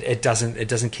that it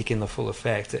doesn't kick in the full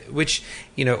effect, which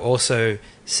also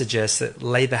suggests that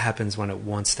labor happens when it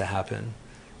wants to happen.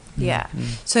 Yeah.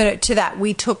 So to that,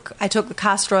 I took the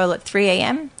castor oil at 3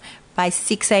 a.m. By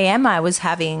 6 a.m. I was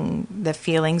having the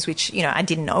feelings, which, I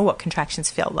didn't know what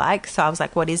contractions felt like. So I was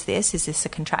like, what is this? Is this a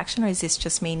contraction or is this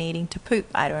just me needing to poop?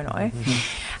 I don't know.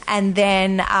 And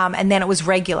then it was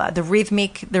regular. The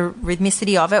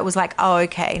rhythmicity of it was like, oh,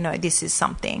 okay, no, this is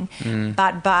something.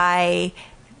 But by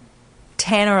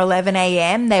 10 or 11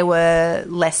 a.m. they were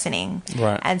lessening.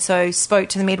 Right. And so spoke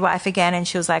to the midwife again and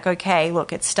she was like, okay,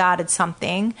 look, it started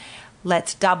something.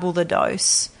 Let's double the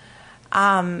dose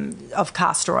of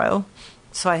castor oil.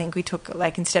 So I think we took,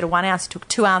 instead of 1 ounce, we took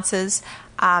 2 ounces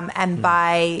and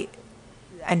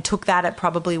took that at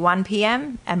probably 1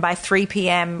 p.m. And by 3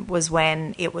 p.m. was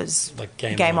when it was like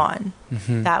game on.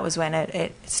 That was when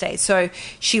it stayed. So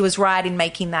she was right in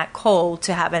making that call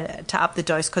to up the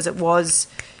dose, because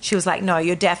she was like, no,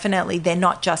 they're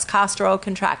not just castor oil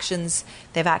contractions.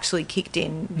 They've actually kicked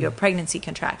in your pregnancy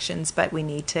contractions, but we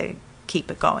need to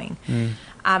keep it going.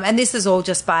 And this is all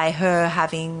just by her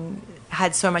having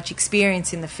had so much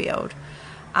experience in the field.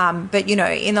 But,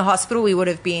 in the hospital we would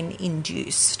have been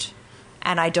induced,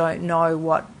 and I don't know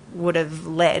what would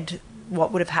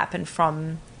have happened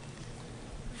from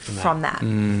that.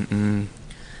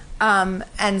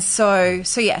 And so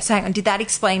hang on, did that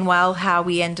explain well how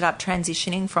we ended up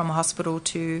transitioning from hospital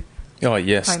to Oh,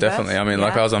 yes, home definitely. birth? I mean,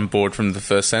 I was on board from the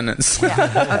first sentence. Yeah.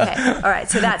 Okay. All right.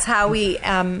 So that's how we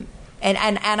and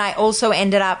I also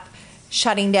ended up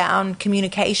shutting down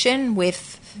communication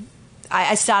with.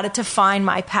 I started to find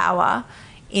my power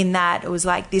in that. It was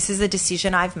like, this is a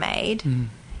decision I've made,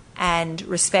 and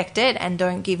respect it, and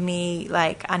don't give me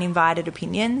uninvited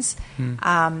opinions.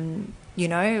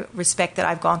 Respect that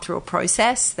I've gone through a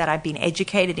process, that I've been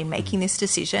educated in making this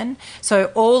decision. So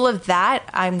all of that,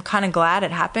 I'm kind of glad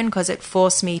it happened, because it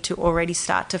forced me to already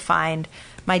start to find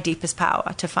my deepest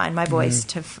power, to find my voice,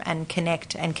 and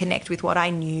connect with what I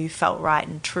knew felt right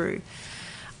and true.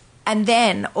 And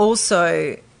then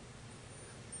also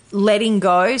letting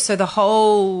go. So the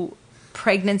whole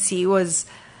pregnancy was,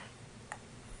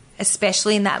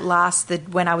 especially in that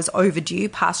when I was overdue,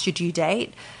 past your due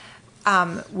date,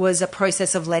 was a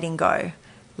process of letting go.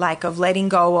 Of letting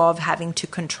go of having to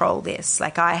control this.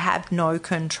 I have no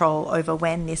control over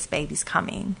when this baby's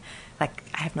coming. I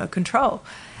have no control.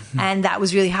 And that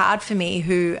was really hard for me,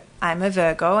 who I'm a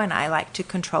Virgo, and I like to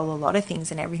control a lot of things,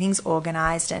 and everything's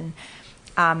organized. And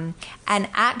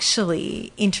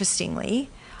actually, interestingly,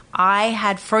 I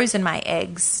had frozen my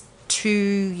eggs 2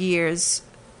 years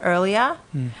earlier,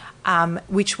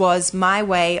 which was my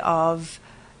way of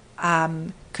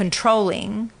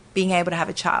controlling being able to have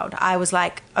a child. I was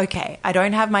like, okay, I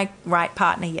don't have my right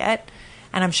partner yet,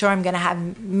 and I'm sure I'm going to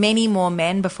have many more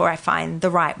men before I find the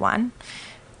right one.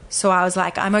 So I was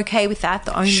like, I'm okay with that.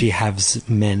 She has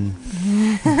men.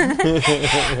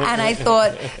 And I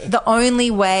thought the only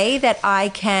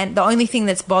thing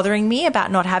that's bothering me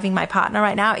about not having my partner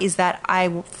right now is that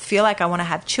I feel like I want to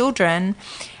have children,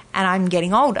 and I'm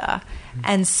getting older.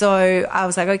 And so I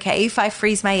was like, okay, if I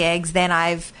freeze my eggs, then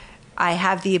I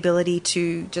have the ability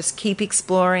to just keep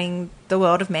exploring the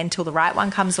world of men till the right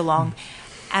one comes along.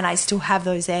 And I still have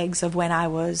those eggs of when I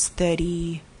was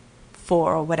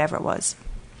 34 or whatever it was.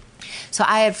 So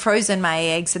I had frozen my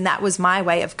eggs, and that was my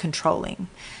way of controlling.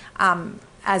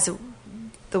 As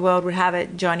the world would have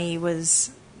it, Johnny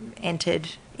was entered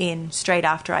in straight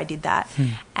after I did that,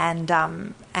 and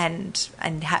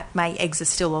my eggs are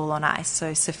still all on ice.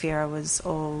 So Saphira was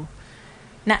all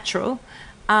natural,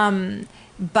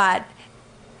 but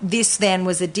this then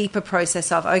was a deeper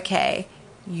process of, okay,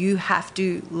 you have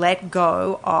to let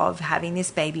go of having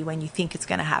this baby when you think it's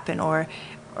going to happen, or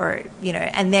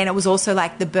and then it was also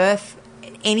like the birth,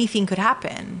 anything could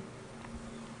happen.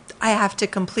 I have to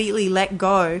completely let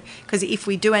go, because if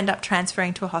we do end up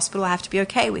transferring to a hospital, I have to be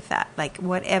okay with that. Like,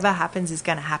 whatever happens is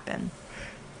going to happen.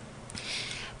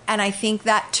 And I think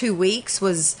that 2 weeks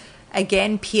was,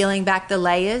 again, peeling back the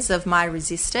layers of my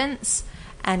resistance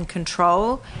and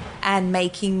control, and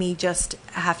making me just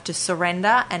have to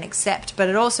surrender and accept. But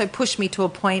it also pushed me to a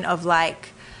point of like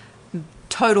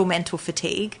total mental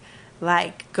fatigue,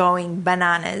 like going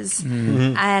bananas,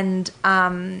 and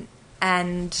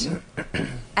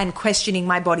questioning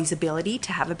my body's ability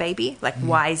to have a baby. Like,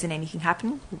 why isn't anything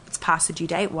happening? It's past the due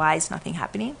date. Why is nothing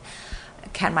happening?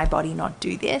 Can my body not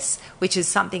do this? Which is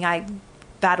something I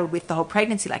battled with the whole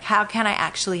pregnancy. Like, how can I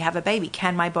actually have a baby?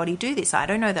 Can my body do this? I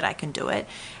don't know that I can do it.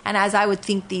 And as I would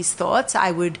think these thoughts,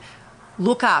 I would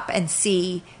look up and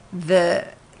see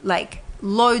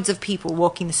loads of people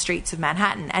walking the streets of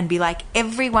Manhattan and be like,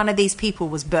 every one of these people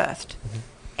was birthed.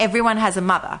 Everyone has a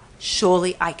mother.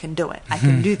 Surely I can do it. I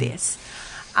can do this.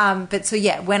 But so,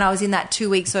 yeah, when I was in that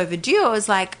 2 weeks overdue, I was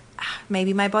like,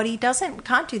 maybe my body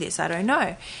can't do this. I don't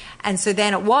know. And so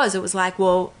then it was like,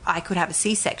 well, I could have a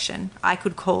C-section. I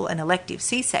could call an elective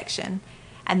C-section.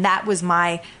 And that was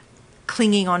my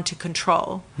clinging on to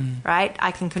control, right?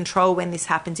 I can control when this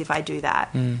happens if I do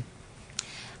that. And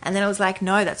then I was like,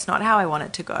 no, that's not how I want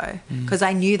it to go. Because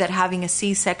I knew that having a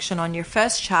C-section on your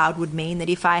first child would mean that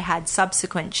if I had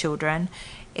subsequent children,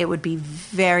 it would be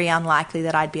very unlikely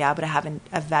that I'd be able to have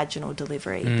a vaginal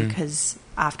delivery, because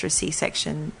after a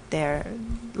C-section, they're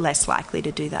less likely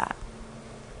to do that.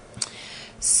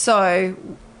 So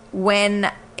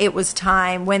when it was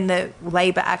time, when the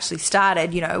labour actually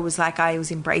started, it was like I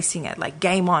was embracing it, like,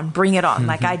 game on, bring it on.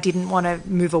 Like, I didn't want to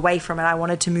move away from it. I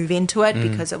wanted to move into it,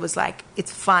 because it was like,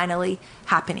 it's finally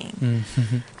happening.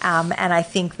 And I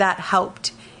think that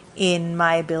helped in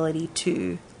my ability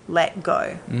to let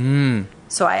go.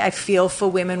 So I feel for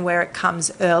women where it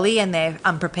comes early and they're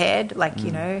unprepared, like,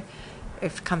 if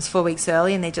it comes 4 weeks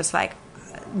early and they're just like,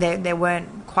 they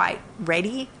weren't quite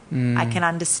ready. I can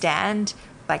understand.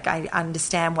 Like, I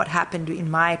understand what happened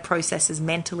in my processes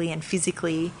mentally and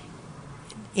physically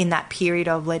in that period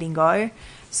of letting go.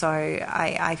 So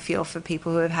I feel for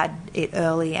people who have had it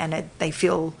early and they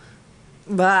feel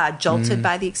jolted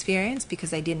by the experience, because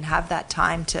they didn't have that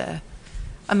time to...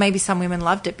 Or maybe some women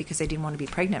loved it because they didn't want to be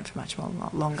pregnant for much more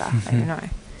longer. I don't know.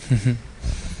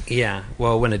 Yeah.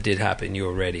 Well, when it did happen, you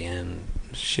were ready, and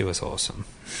she was awesome.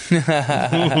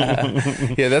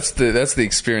 Yeah, that's the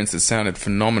experience that sounded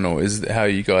phenomenal, is how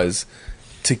you guys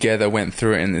together went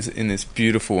through it in this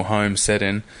beautiful home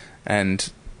setting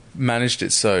and managed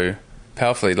it so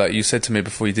powerfully. Like you said to me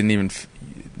before, you didn't even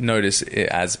notice it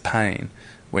as pain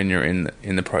when you're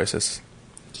in the process.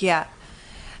 Yeah.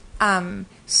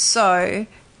 So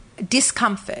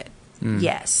discomfort,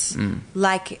 yes.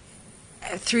 Like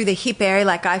through the hip area,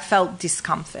 like I felt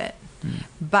discomfort,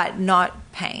 but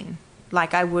not pain.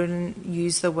 Like, I wouldn't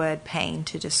use the word pain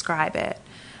to describe it.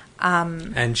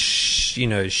 And she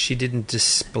didn't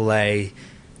display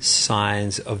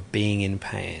signs of being in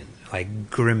pain, like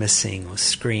grimacing or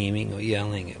screaming or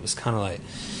yelling. It was kind of like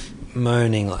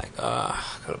moaning, like, got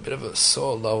a bit of a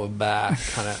sore lower back,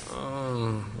 kind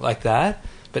of like that,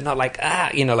 but not like,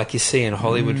 like you see in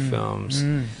Hollywood films.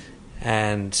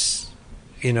 And,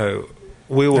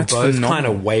 we were both kind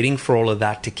of waiting for all of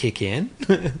that to kick in.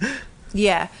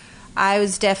 Yeah. I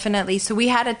was definitely... So we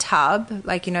had a tub,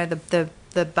 like, the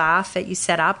bath that you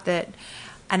set up, and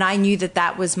I knew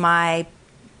that was my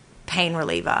pain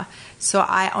reliever. So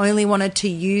I only wanted to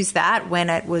use that when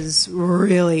it was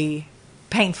really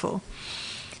painful.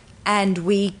 And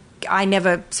we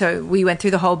went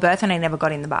through the whole birth and I never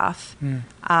got in the bath.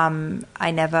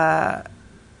 I never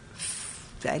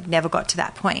got to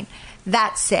that point.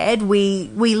 That said, we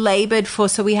laboured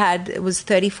it was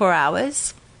 34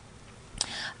 hours.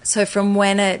 So from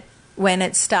when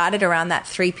it started around that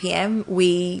 3 p.m.,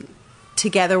 we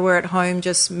together were at home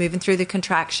just moving through the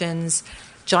contractions,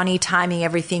 Johnny timing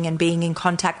everything and being in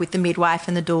contact with the midwife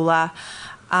and the doula.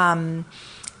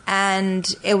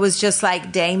 And it was just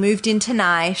like day moved into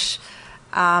night,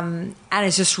 and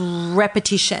it's just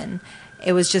repetition.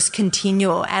 It was just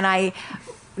continual. And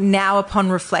now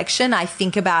upon reflection, I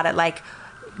think about it like,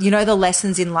 the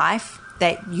lessons in life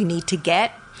that you need to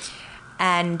get,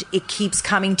 and it keeps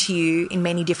coming to you in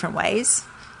many different ways.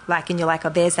 Like, and you're like, oh,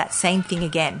 there's that same thing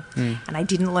again. And I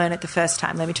didn't learn it the first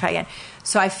time. Let me try again.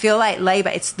 So I feel like labor,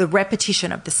 it's the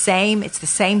repetition of the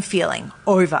same feeling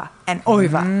over and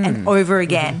over and over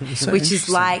again, So which is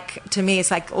like, to me,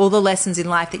 it's like all the lessons in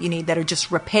life that you need that are just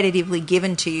repetitively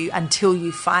given to you until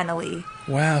you finally...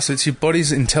 Wow, so it's your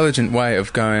body's intelligent way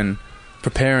of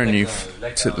preparing you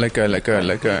to let go.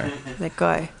 Let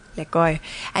go.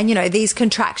 And, you know, these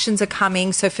contractions are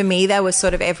coming. So for me, they were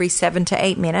sort of every 7 to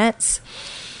 8 minutes.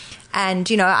 And,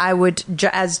 you know, I would,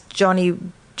 as Johnny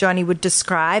would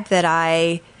describe,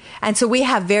 and so we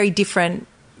have very different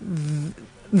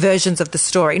versions of the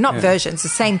story. Not versions, the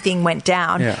same thing went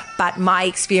down. But my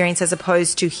experience as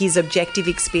opposed to his objective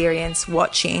experience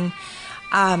watching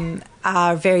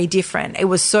are very different. It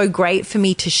was so great for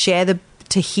me to hear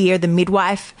the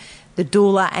midwife, the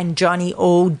doula, and Johnny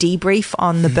all debrief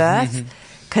on the birth,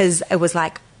 because it was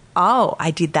like, oh,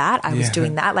 I did that. I was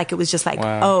doing that. Like, it was just like,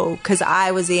 oh, because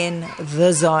I was in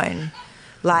the zone,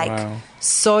 like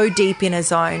so deep in a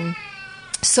zone.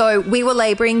 So we were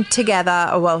labouring together.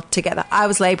 I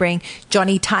was labouring,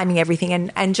 Johnny timing everything.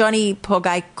 And Johnny, poor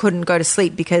guy, couldn't go to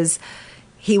sleep because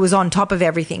he was on top of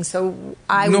everything. So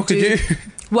I would you?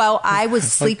 Well, I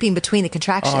was sleeping between the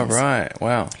contractions. Oh, right.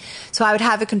 Wow. So I would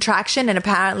have a contraction, and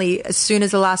apparently as soon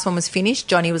as the last one was finished,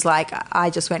 Johnny was like, I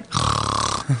just went,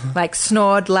 like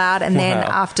snored loud. And then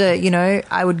after, you know,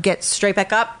 I would get straight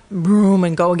back up, boom,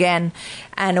 and go again.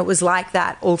 And it was like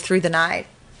that all through the night.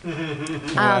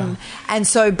 And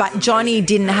so, but Johnny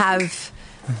didn't have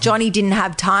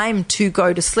time to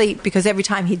go to sleep, because every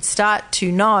time he'd start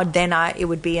to nod, then it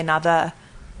would be another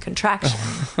contraction,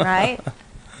 right?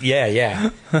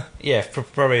 Yeah, for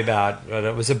probably about,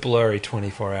 it was a blurry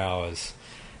 24 hours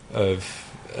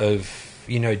of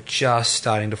you know, just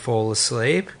starting to fall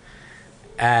asleep,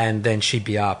 and then she'd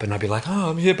be up, and I'd be like, oh,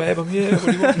 I'm here, babe, I'm here. What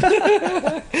do you want?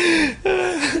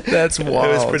 That's wild.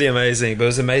 It was pretty amazing, but it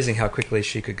was amazing how quickly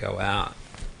she could go out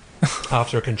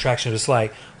after a contraction. Just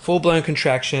like full-blown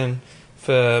contraction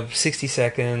for 60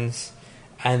 seconds,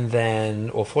 and then,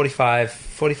 or 45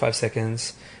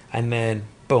 seconds, and then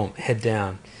boom, head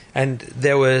down. And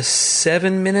there were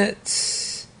 7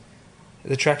 minutes.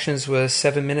 The tractions were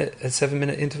 7 minute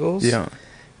intervals. Yeah.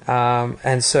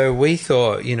 And so we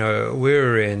thought, you know, we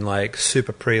were in like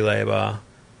super pre-labor.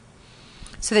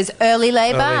 So there's early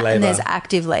labor and there's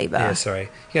active labor. Yeah, sorry.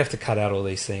 You have to cut out all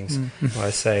these things. When I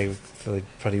say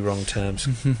pretty wrong terms.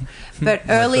 But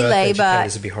early labor,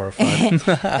 educators would be horrified.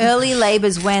 early labor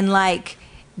is when, like,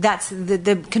 that's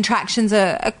the contractions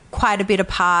are quite a bit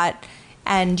apart,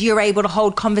 and you're able to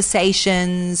hold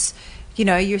conversations, you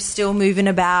know, you're still moving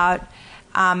about.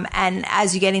 And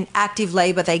as you get in active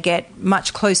labor, they get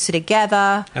much closer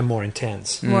together. And more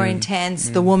intense.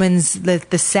 The woman's,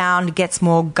 the sound gets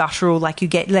more guttural, like you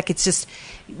get, like it's just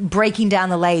breaking down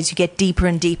the layers, you get deeper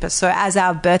and deeper. So as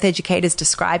our birth educators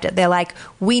described it, they're like,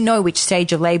 we know which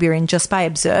stage of labor you're in just by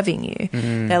observing you.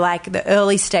 They're like, the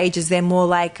early stages, they're more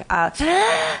like,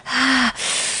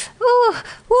 ooh,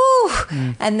 ooh.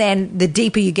 And then the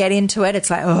deeper you get into it, it's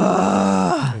like,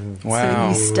 oh.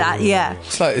 Wow. So you start,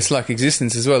 It's like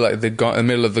existence as well. Like the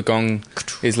middle of the gong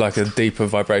is like a deeper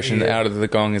vibration. Out of the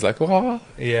gong is like, whoa.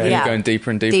 Yeah. And you're going deeper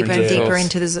and deeper and deeper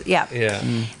into the,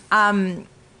 Yeah.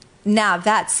 Now,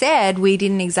 that said, we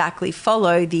didn't exactly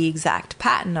follow the exact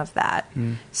pattern of that.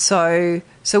 So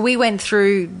we went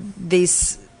through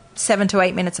these 7 to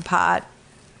 8 minutes apart.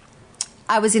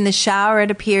 I was in the shower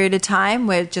at a period of time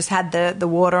where it just had the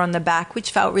water on the back, which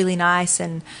felt really nice,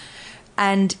 and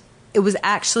it was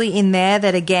actually in there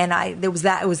that, again, it was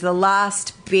the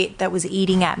last bit that was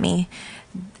eating at me.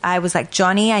 I was like,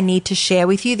 Johnny, I need to share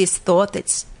with you this thought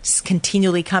that's just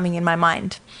continually coming in my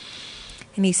mind.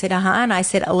 And he said, and I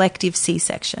said, elective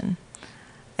C-section.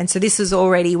 And so this is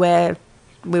already where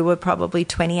we were probably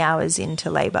 20 hours into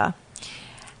labor.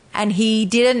 And he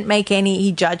didn't make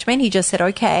any judgment. He just said,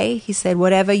 okay. He said,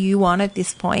 whatever you want at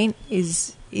this point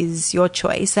is your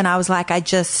choice. And I was like,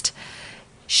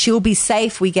 she'll be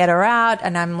safe. We get her out.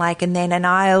 And I'm like, and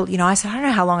I'll, you know, I said, I don't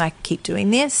know how long I can keep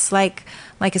doing this. Like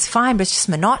it's fine, but it's just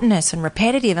monotonous and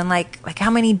repetitive. And like how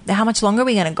much longer are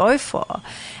we going to go for?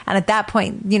 And at that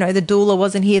point, you know, the doula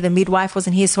wasn't here, the midwife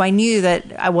wasn't here. So I knew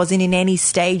that I wasn't in any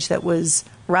stage that was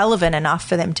relevant enough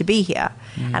for them to be here.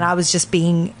 And I was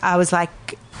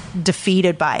like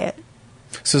defeated by it.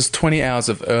 So it's 20 hours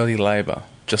of early labour,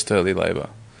 just early labour.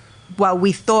 Well,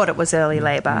 we thought it was early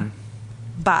labour,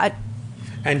 but...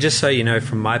 And just so you know,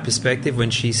 from my perspective,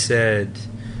 when she said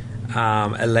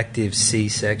elective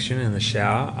C-section in the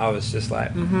shower, I was just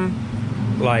like,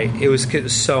 like it was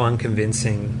so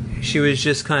unconvincing. She was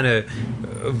just kind of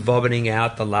vomiting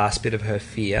out the last bit of her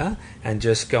fear and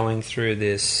just going through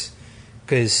this,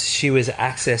 because she was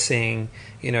accessing,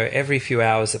 every few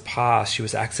hours that passed, she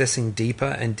was accessing deeper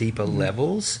and deeper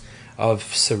levels of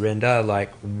surrender,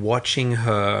 like watching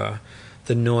her,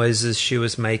 the noises she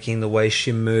was making, the way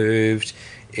she moved.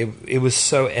 It was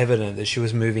so evident that she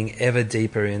was moving ever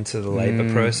deeper into the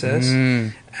labor process.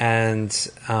 And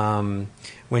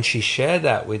when she shared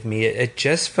that with me, it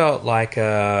just felt like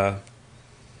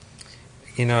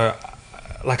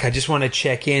like I just want to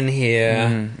check in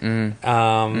here.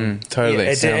 Totally.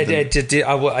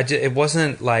 It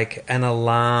wasn't like an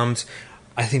alarmed,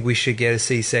 I think we should get a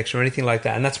C-section or anything like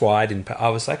that. And that's why I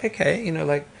was like, okay,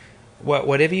 like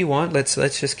whatever you want, let's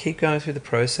just keep going through the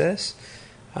process.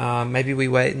 Maybe we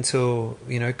wait until,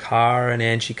 Cara and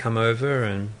Angie come over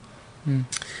and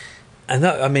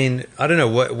that, I mean, I don't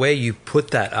know where you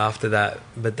put that after that,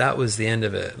 but that was the end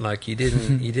of it. Like you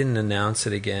didn't announce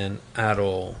it again at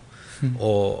all,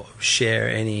 or share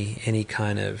any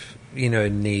kind of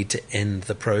need to end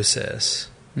the process.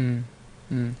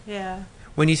 Yeah.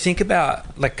 When you think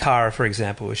about like Cara, for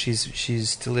example,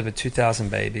 she's delivered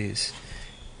 2,000 babies.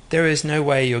 There is no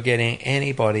way you're getting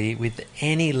anybody with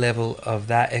any level of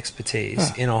that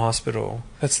expertise in a hospital.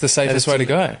 That's the safest way to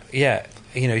go. Yeah.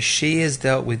 She has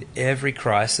dealt with every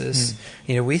crisis.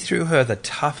 We threw her the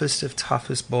toughest of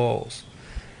toughest balls.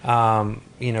 We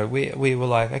were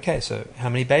like, okay, so how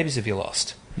many babies have you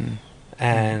lost?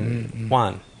 And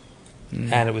one.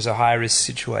 And it was a high-risk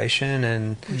situation.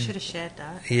 And We should have shared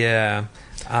that. Yeah.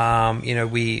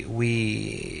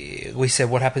 We said,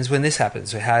 what happens when this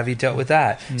happens? How have you dealt with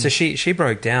that? So she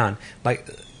broke down like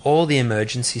all the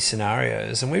emergency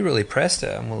scenarios, and we really pressed her,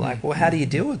 and we're like, well, how do you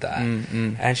deal with that?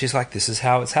 And she's like, this is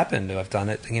how it's happened. I've done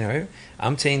it,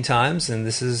 umpteen times, and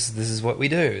this is what we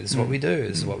do. This is what we do.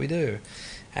 This is what we do.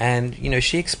 And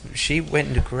she went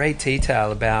into great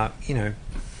detail about women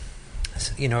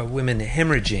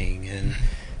hemorrhaging and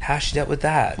how she dealt with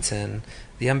that, and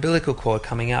the umbilical cord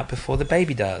coming out before the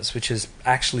baby does, which is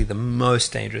actually the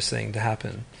most dangerous thing to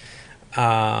happen.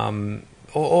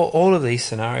 All of these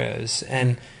scenarios,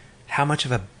 and how much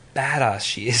of a badass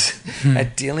she is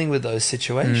at dealing with those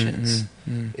situations.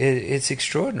 It's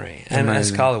extraordinary. And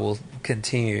as Carla will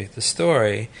continue the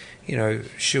story,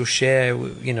 she'll share,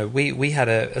 we had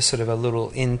a sort of a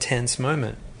little intense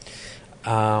moment,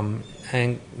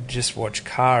 and just watch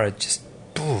Cara just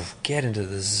get into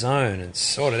the zone and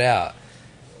sort it out.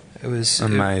 It was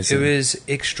amazing. It was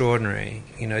extraordinary,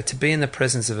 to be in the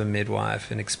presence of a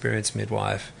midwife, an experienced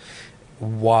midwife,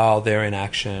 while they're in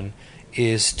action,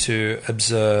 is to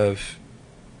observe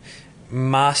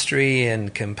mastery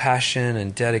and compassion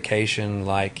and dedication.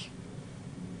 Like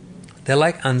they're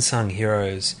like unsung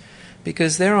heroes,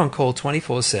 because they're on call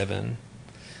 24/7.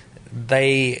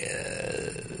 They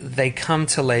come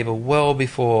to labor well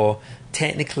before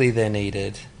technically they're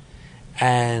needed,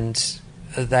 and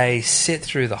they sit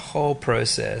through the whole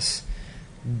process,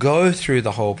 go through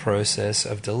the whole process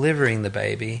of delivering the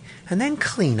baby, and then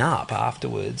clean up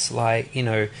afterwards. Like, in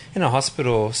a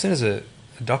hospital, as soon as a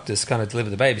doctor's kind of delivered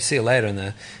the baby, see you later,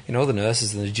 and all the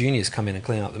nurses and the juniors come in and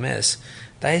clean up the mess.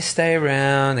 They stay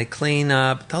around, they clean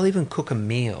up, they'll even cook a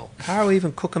meal. Cara will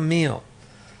even cook a meal.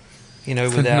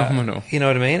 Phenomenal. You know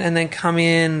what I mean? And then come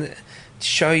in,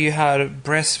 show you how to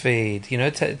breastfeed,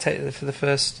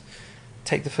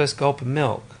 take the first gulp of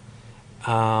milk,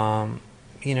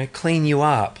 clean you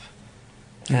up.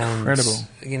 Incredible.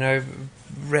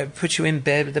 And, put you in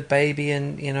bed with the baby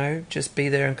and, just be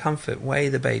there in comfort, weigh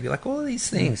the baby, like all of these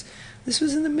things. This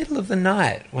was in the middle of the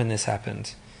night when this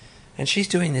happened. And she's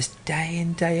doing this day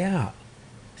in, day out.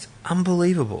 It's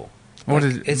unbelievable.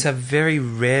 It's a very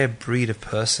rare breed of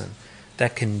person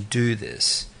that can do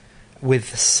this with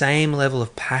the same level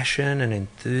of passion and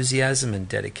enthusiasm and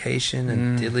dedication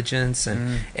and diligence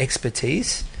and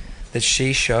expertise that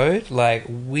she showed. Like,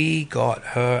 we got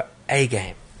her A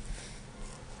game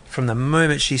from the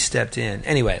moment she stepped in.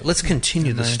 Anyway, let's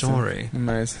continue the story.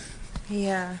 Amazing.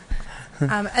 Yeah.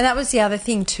 And that was the other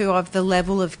thing too, of the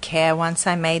level of care once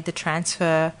I made the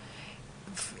transfer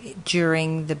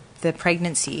during the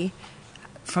pregnancy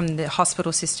from the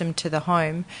hospital system to the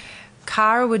home.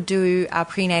 Cara would do our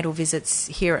prenatal visits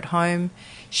here at home.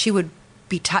 She would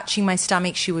be touching my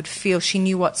stomach. She would feel, she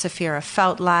knew what Saphira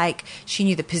felt like. She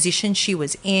knew the position she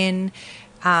was in.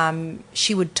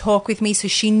 She would talk with me, so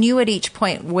she knew at each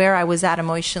point where I was at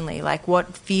emotionally, like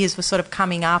what fears were sort of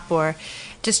coming up, or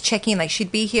just checking. Like,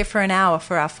 she'd be here for an hour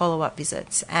for our follow-up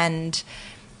visits, and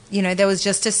there was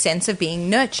just a sense of being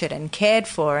nurtured and cared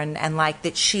for, and like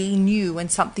that she knew when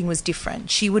something was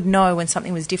different. She would know when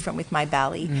something was different with my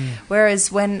belly.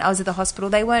 Whereas when I was at the hospital,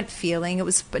 they weren't feeling. It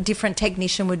was a different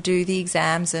technician would do the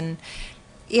exams, and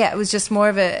it was just more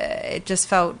of it just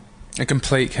felt a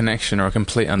complete connection or a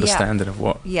complete understanding of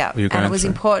what you're going through. And it was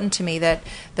important to me that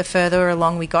the further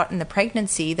along we got in the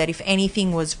pregnancy, that if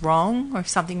anything was wrong or if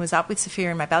something was up with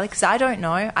Sophia in my belly, because I don't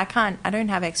know, I don't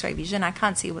have x-ray vision, I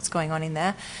can't see what's going on in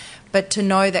there, but to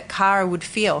know that Cara would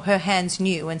feel, her hands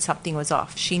knew when something was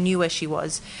off. She knew where she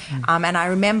was. And I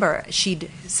remember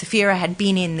Sophia had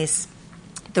been in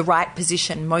the right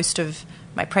position most of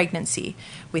my pregnancy,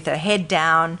 with her head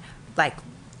down, like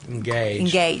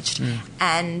engaged.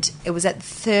 And it was at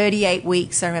 38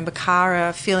 weeks, I remember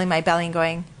Cara feeling my belly and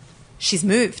going, she's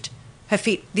moved her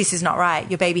feet, this is not right,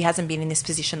 your baby hasn't been in this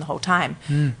position the whole time.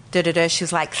 She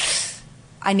was like,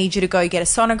 I need you to go get a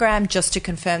sonogram just to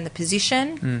confirm the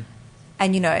position.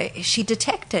 And she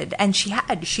detected, and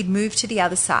she'd moved to the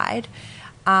other side,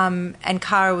 and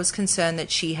Cara was concerned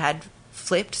that she had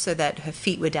flipped so that her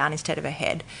feet were down instead of her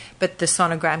head, but the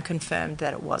sonogram confirmed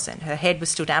that it wasn't. Her head was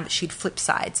still down, but she'd flipped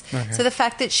sides. So the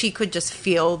fact that she could just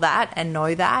feel that and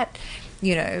know that,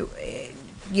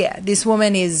 this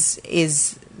woman is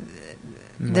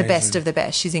the best of the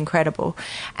best. She's incredible.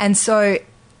 And so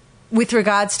with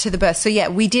regards to the birth,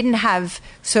 we didn't have,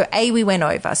 we went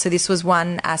over, so this was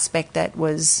one aspect that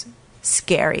was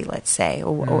scary, let's say,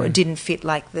 or it didn't fit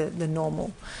like the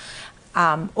normal.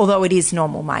 Although it is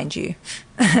normal, mind you,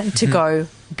 to go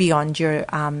beyond your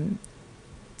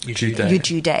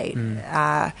due date.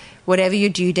 Whatever your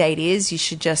due date is, you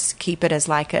should just keep it as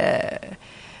like a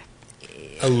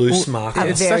loose marker.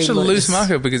 It's such a loose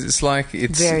marker because it's like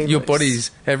your body's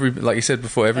like you said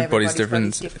before, everybody's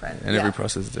different, and every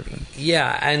process is different.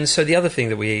 Yeah, and so the other thing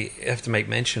that we have to make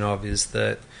mention of is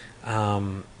that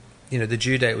the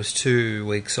due date was 2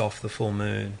 weeks off the full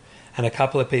moon, and a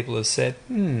couple of people have said,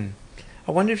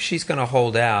 I wonder if she's going to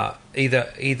hold out,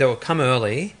 either come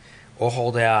early or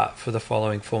hold out for the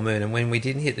following full moon. And when we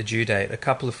didn't hit the due date, a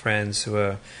couple of friends who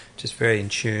are just very in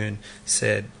tune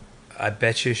said, I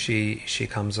bet you she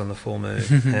comes on the full moon.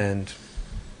 And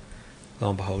lo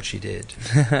and behold, she did.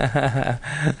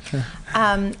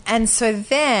 And so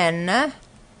then,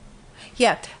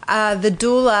 the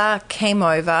doula came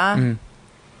over.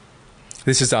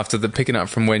 This is after the picking up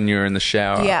from when you were in the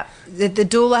shower. Yeah. The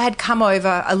doula had come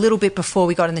over a little bit before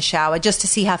we got in the shower just to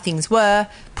see how things were,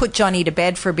 put Johnny to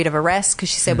bed for a bit of a rest because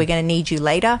she said, we're going to need you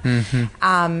later,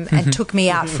 and took me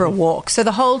out for a walk. So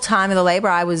the whole time of the labour,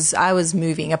 I was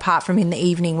moving, apart from in the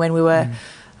evening when we were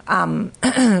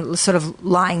sort of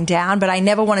lying down, but I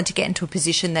never wanted to get into a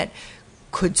position that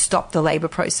could stop the labour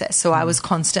process. So I was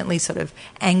constantly sort of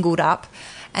angled up.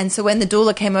 And so when the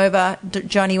doula came over,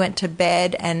 Johnny went to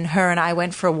bed and her and I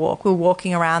went for a walk. We were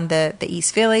walking around the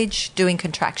East Village, doing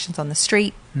contractions on the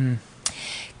street.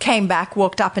 Came back,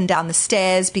 walked up and down the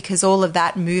stairs because all of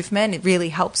that movement, it really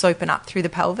helps open up through the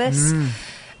pelvis.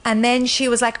 And then she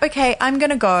was like, okay, I'm going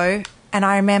to go. And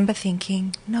I remember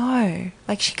thinking, no,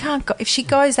 like she can't go. If she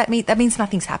goes, that means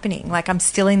nothing's happening. Like I'm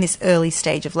still in this early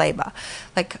stage of labour.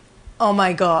 Like, oh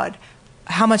my God.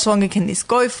 How much longer can this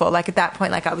go for? Like at that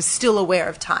point, like I was still aware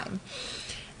of time.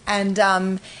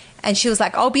 And she was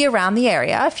like, I'll be around the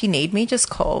area. If you need me, just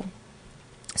call.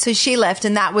 So she left,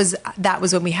 and that was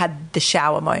when we had the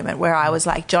shower moment where I was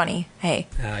like, Johnny, hey.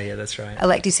 Oh, yeah, that's right.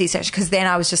 Elective C-section. Because then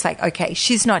I was just like, okay,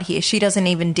 she's not here. She doesn't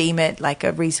even deem it like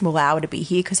a reasonable hour to be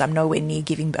here because I'm nowhere near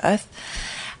giving birth.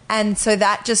 And so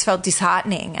that just felt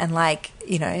disheartening. And like,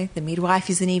 the midwife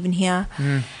isn't even here.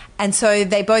 And so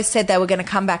they both said they were going to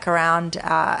come back around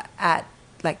at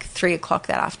like 3 o'clock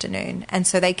that afternoon. And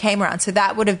so they came around. So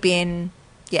that would have been,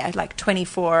 like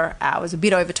 24 hours, a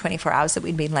bit over 24 hours that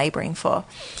we'd been labouring for.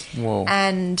 Whoa.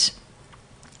 And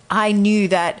I knew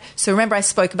that. So remember I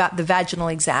spoke about the vaginal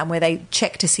exam where they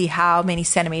check to see how many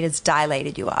centimetres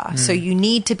dilated you are. So you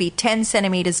need to be 10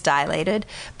 centimetres dilated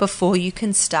before you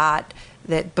can start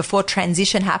before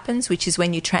transition happens, which is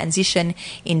when you transition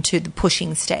into the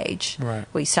pushing stage, right,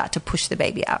 where you start to push the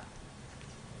baby out.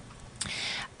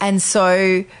 And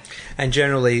so... And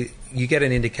generally, you get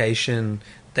an indication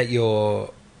that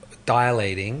you're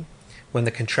dilating when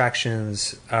the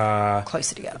contractions are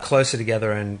closer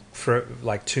together and for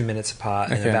like 2 minutes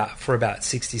apart, and for about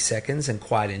 60 seconds and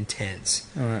quite intense.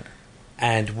 All right.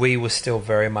 And we were still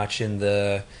very much in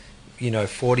the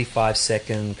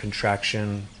 45-second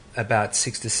contraction, about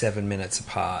 6 to 7 minutes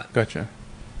apart. Gotcha.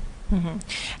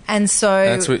 And so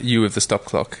that's what you with the stop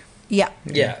clock. Yeah.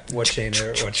 Yeah, watching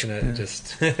it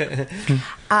just.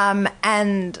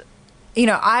 And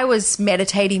I was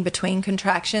meditating between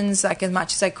contractions, like as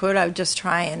much as I could. I would just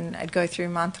try and I'd go through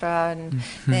mantra and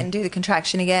then do the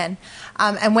contraction again.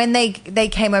 And when they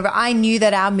came over, I knew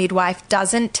that our midwife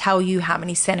doesn't tell you how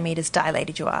many centimeters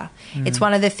dilated you are. It's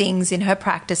one of the things in her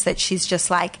practice that she's just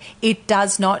like, it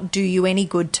does not do you any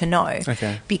good to know.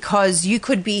 Okay. Because you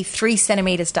could be 3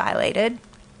 centimeters dilated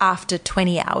after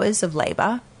 20 hours of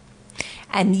labor.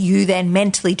 And you then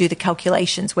mentally do the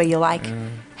calculations where you're like,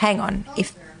 hang on,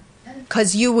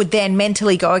 because you would then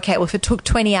mentally go, okay, well, if it took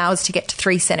 20 hours to get to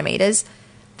 3 centimeters,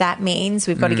 that means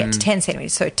we've got to get to 10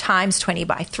 centimeters. So times 20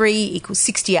 by 3 equals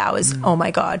 60 hours. Oh,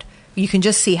 my God. You can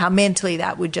just see how mentally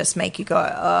that would just make you go,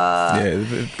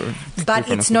 But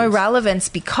it's no relevance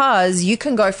because you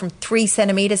can go from 3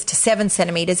 centimeters to 7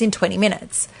 centimeters in 20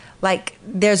 minutes. Like,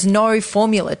 there's no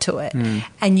formula to it.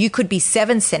 And you could be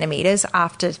 7 centimeters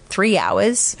after 3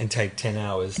 hours. And take 10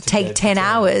 hours. Take 10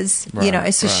 hours,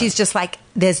 Right, So she's just like,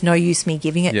 there's no use me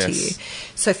giving it to Yes. you.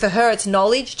 So for her, it's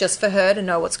knowledge just for her to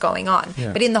know what's going on.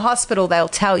 Yeah. But in the hospital, they'll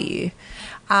tell you.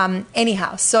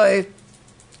 Anyhow, so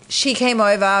she came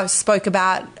over,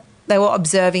 they were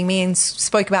observing me and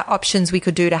spoke about options we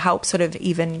could do to help sort of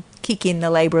even kick in the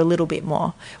labour a little bit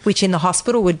more, which in the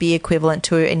hospital would be equivalent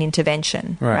to an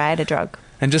intervention, right? A drug.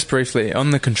 And just briefly, on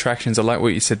the contractions, I like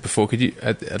what you said before. Could you,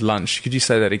 at lunch, could you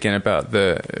say that again about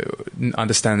the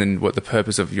understanding what the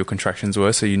purpose of your contractions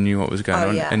were so you knew what was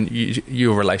going on and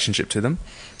your relationship to them?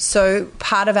 So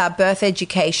part of our birth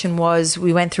education was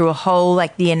we went through a whole,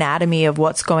 like, the anatomy of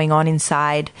what's going on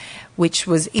inside, which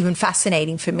was even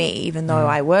fascinating for me, even though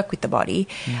I work with the body.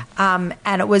 And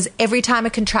it was every time a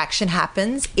contraction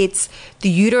happens, it's the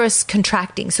uterus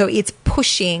contracting. So it's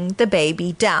pushing the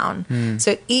baby down.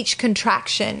 So each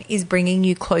contraction is bringing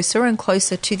you closer and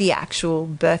closer to the actual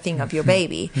birthing of your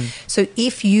baby. So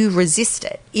if you resist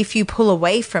it, if you pull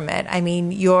away from it, I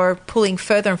mean, you're pulling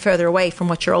further and further away from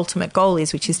what your ultimate goal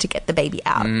is, which is to get the baby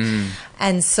out.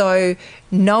 And so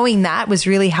knowing that was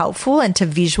really helpful, and to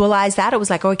visualize that, it was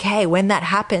like, okay, when that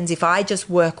happens, if I just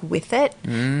work with it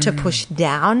to push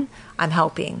down, I'm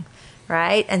helping,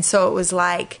 right? And so it was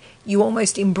like you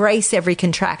almost embrace every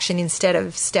contraction instead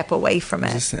of step away from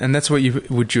it. And that's what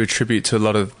you attribute to a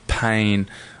lot of pain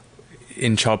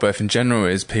in childbirth in general,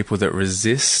 is people that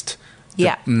resist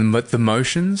the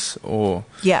motions, or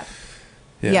Yeah.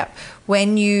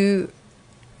 When you,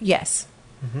 yes.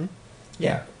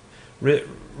 Yeah.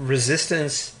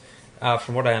 Resistance,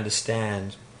 from what I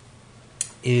understand,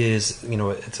 is,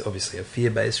 it's obviously a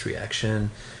fear-based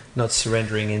reaction, not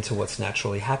surrendering into what's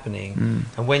naturally happening.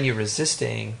 And when you're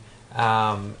resisting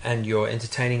and you're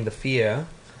entertaining the fear,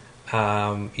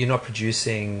 you're not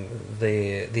producing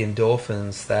the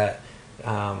endorphins that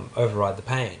override the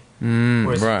pain.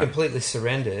 Whereas if you're completely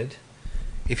surrendered,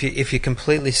 if you're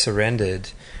completely surrendered,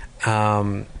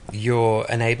 you're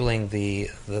enabling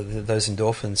those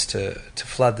endorphins to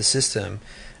flood the system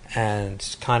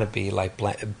and kind of be like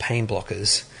pain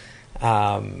blockers,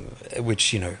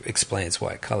 which explains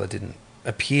why Carla didn't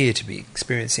appear to be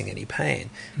experiencing any pain,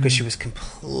 because she was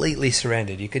completely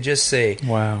surrendered. You could just see,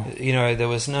 wow, there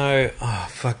was no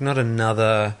not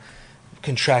another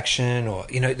contraction, or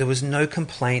there was no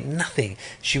complaint, nothing.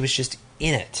 She was just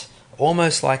in it,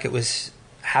 almost like it was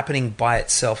happening by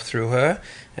itself through her,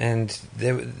 and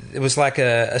it was like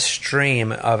a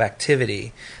stream of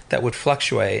activity that would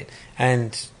fluctuate,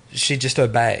 and she'd just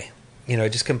obey,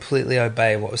 just completely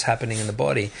obey what was happening in the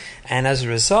body. And as a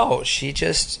result, she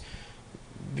just,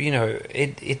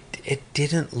 it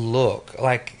didn't look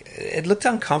like, it looked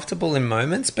uncomfortable in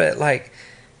moments, but like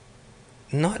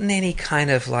not in any kind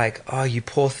of like, oh, you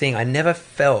poor thing. I never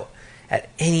felt at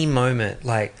any moment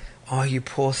like, oh, you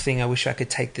poor thing, I wish I could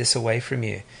take this away from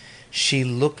you. She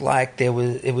looked like it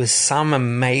was some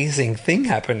amazing thing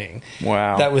happening.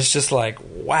 Wow. That was just like,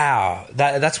 wow.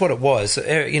 That's what it was.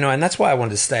 And that's why I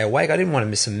wanted to stay awake. I didn't want to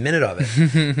miss a minute of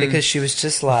it. Because she was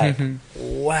just like,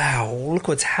 wow, look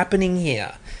what's happening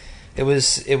here. It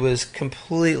was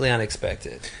completely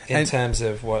unexpected in terms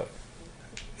of what...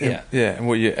 and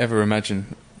what you ever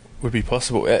imagine would be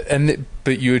possible.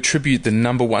 But you attribute the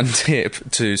number one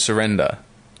tip to surrender,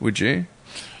 would you?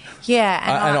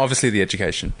 Yeah. And obviously the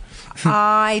education.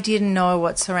 I didn't know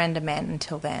what surrender meant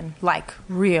until then, like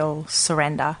real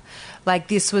surrender. Like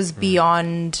this was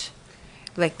beyond,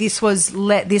 like this was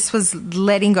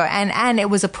letting go. And it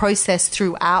was a process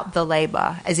throughout the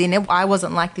labour. As in, I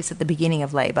wasn't like this at the beginning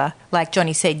of labour. Like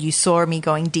Johnny said, you saw me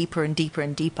going deeper and deeper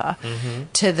and deeper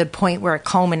to the point where it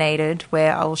culminated,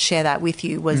 where I'll share that with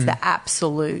you, was the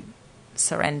absolute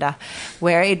surrender,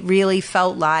 where it really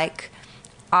felt like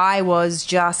I was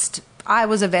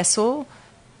a vessel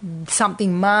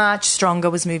something much stronger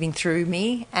was moving through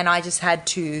me, and I just had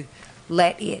to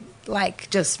let it, like,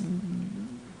 just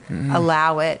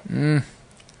allow it.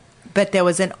 But there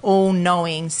was an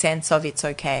all-knowing sense of it's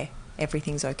okay.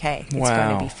 Everything's okay. It's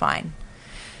going to be fine.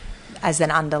 As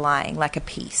an underlying, like a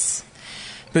peace.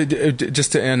 But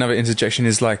just another interjection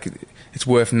is, like, it's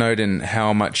worth noting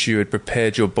how much you had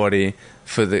prepared your body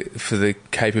for the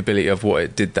capability of what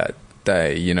it did that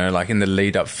day, you know, like in the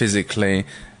lead up physically,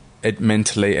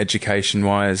 mentally, education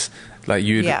wise, like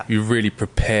you really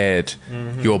prepared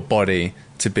your body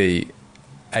to be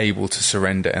able to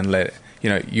surrender and let, you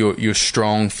know, you're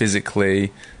strong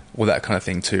physically, all that kind of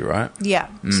thing too, right? Yeah.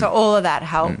 So all of that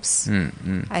helps.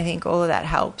 I think all of that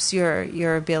helps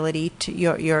your ability to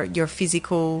your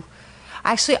physical.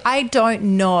 Actually, I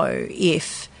don't know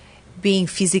if being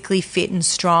physically fit and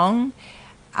strong.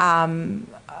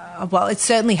 Well, it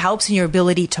certainly helps in your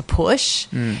ability to push,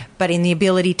 but in the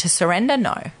ability to surrender,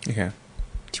 no. Okay.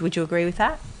 Would you agree with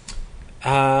that?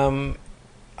 I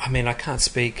mean, I can't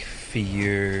speak for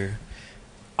you.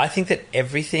 I think that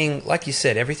everything, like you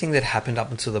said, everything that happened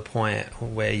up until the point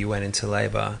where you went into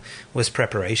labour was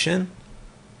preparation.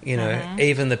 You know,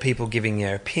 even the people giving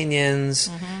their opinions,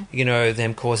 you know,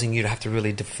 them causing you to have to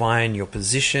really define your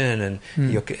position and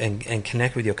and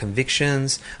connect with your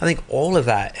convictions. I think all of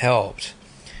that helped.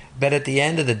 But at the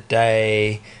end of the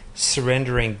day,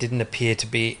 surrendering didn't appear to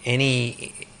be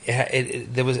any.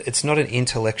 It's not an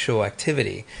intellectual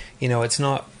activity. You know, it's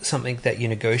not something that you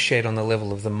negotiate on the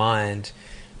level of the mind.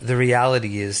 The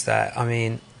reality is that, I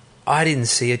mean, I didn't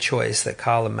see a choice that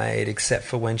Carla made except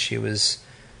for when she was,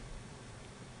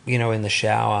 you know, in the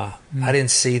shower. I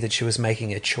didn't see that she was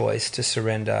making a choice to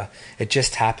surrender. It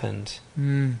just happened.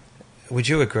 Would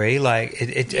you agree? Like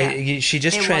she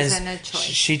just wasn't a choice.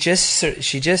 She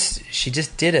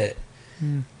just did it,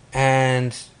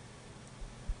 and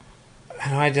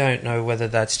I don't know whether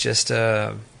that's just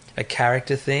a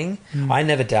character thing. I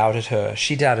never doubted her.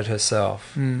 She doubted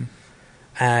herself,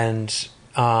 and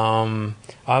I'm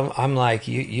like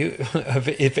you.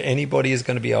 If anybody is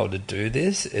going to be able to do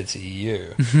this, it's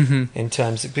you. In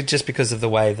terms of, just because of the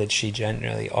way that she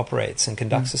generally operates and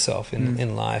conducts herself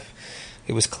in life.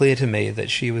 It was clear to me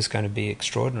that she was going to be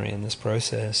extraordinary in this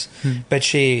process. But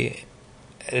she,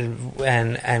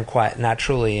 and quite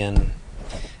naturally and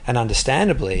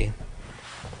understandably,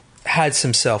 had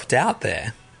some self-doubt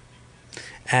there.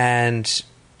 And,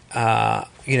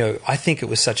 you know, I think it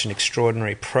was such an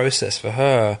extraordinary process for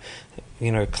her,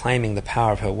 you know, claiming the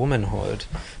power of her womanhood,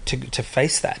 to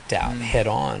face that doubt head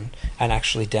on and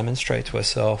actually demonstrate to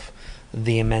herself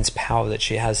the immense power that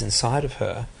she has inside of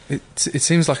her. It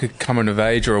seems like a coming of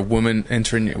age or a woman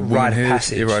entering a rite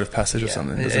of passage or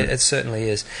something. It certainly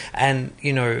is. And,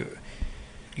 you know,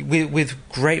 with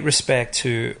great respect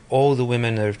to all the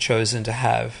women that have chosen to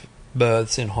have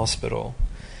births in hospital,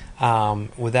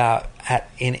 without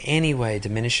in any way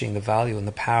diminishing the value and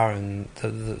the power and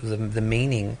the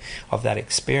meaning of that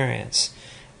experience,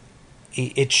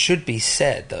 it should be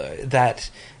said, though, that,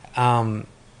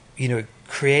 you know,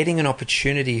 creating an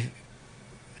opportunity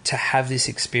to have this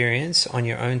experience on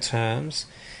your own terms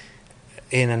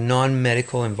in a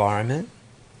non-medical environment,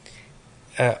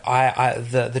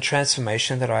 the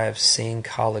transformation that I have seen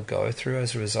Carla go through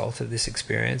as a result of this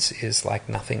experience is like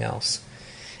nothing else.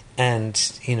 And,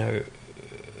 you know,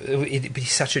 it'd be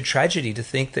such a tragedy to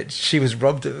think that she would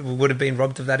have been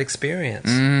robbed of that experience.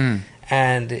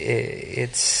 And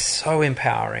it's so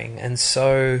empowering and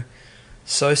so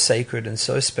sacred and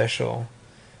so special.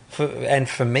 And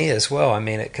for me as well, I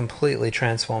mean, it completely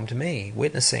transformed me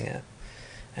witnessing it.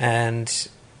 And,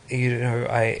 you know,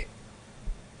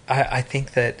 I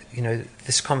think that, you know,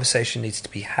 this conversation needs to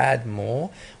be had more.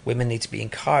 Women need to be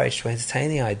encouraged to entertain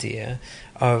the idea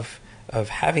of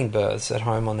having births at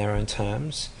home on their own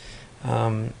terms.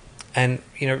 And,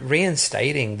 you know,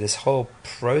 reinstating this whole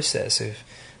process of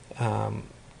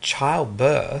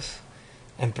childbirth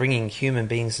and bringing human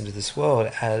beings into this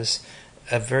world as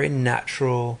a very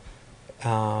natural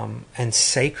and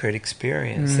sacred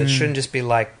experience that shouldn't just be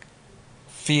like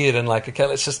feared and like, okay,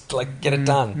 let's just like get it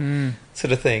done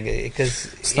sort of thing,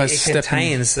 because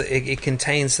it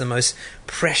contains the most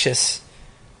precious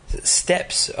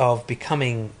steps of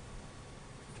becoming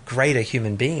greater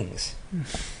human beings.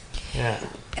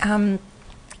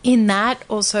 In that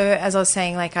also, as I was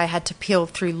saying, like I had to peel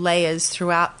through layers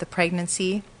throughout the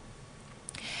pregnancy.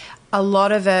 A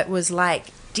lot of it was like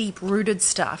deep-rooted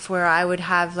stuff where I would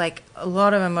have like a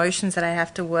lot of emotions that I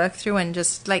have to work through and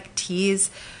just like tears.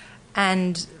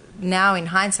 And now in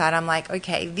hindsight, I'm like,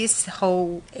 okay, this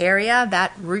whole area,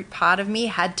 that root part of me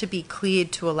had to be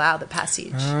cleared to allow the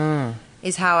passage.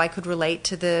 Is how I could relate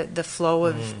to the flow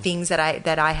of things that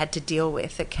I had to deal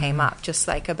with that came up, just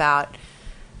like about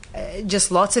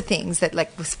just lots of things that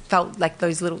like felt like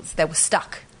those little, they were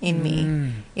stuck in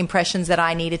me, impressions that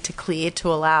I needed to clear to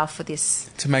allow for this,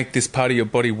 to make this part of your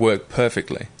body work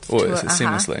perfectly or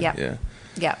seamlessly.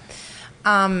 Yeah.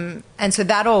 And so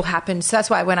that all happened. So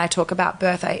that's why when I talk about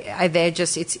birth,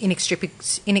 it's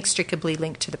inextricably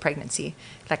linked to the pregnancy,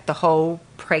 like the whole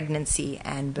pregnancy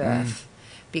and birth.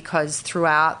 Because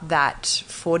throughout that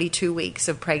 42 weeks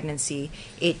of pregnancy,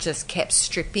 it just kept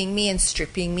stripping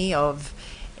me of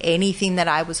anything that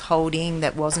I was holding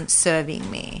that wasn't serving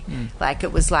me. Like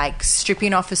it was like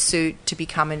stripping off a suit to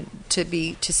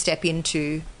step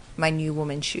into my new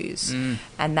woman shoes.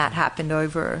 And that happened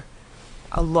over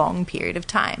a long period of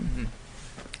time.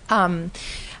 And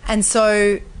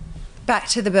so back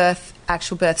to the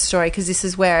actual birth story, because this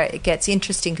is where it gets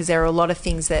interesting, because there are a lot of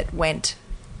things that went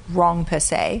wrong per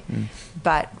se,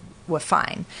 but were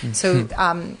fine. So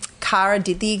Cara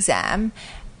did the exam,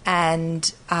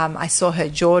 and I saw her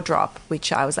jaw drop,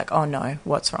 which I was like, oh no,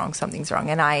 what's wrong? Something's wrong.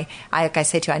 And I like I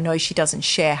said to her, I know she doesn't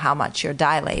share how much you're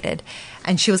dilated.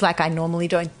 And she was like, I normally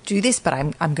don't do this, but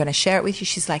I'm going to share it with you.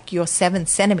 She's like, you're 7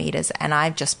 centimeters, and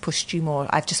I've just pushed you more.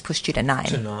 I've just pushed you to 9.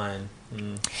 To 9.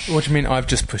 What do you mean I've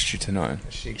just pushed you to 9?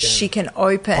 She can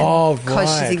open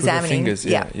because she's examining. With her fingers,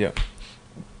 yeah.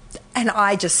 And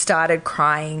I just started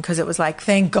crying because it was like,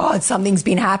 thank God something's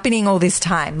been happening all this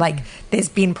time. Like there's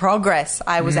been progress.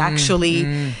 I was actually,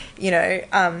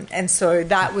 and so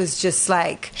that was just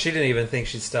like. She didn't even think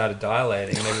she'd started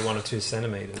dilating, maybe 1 or 2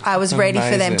 centimeters. I was ready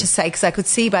for them to say, because I could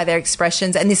see by their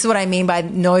expressions. And this is what I mean by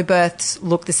no births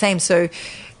look the same. So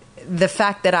the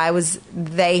fact that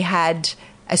they had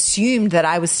assumed that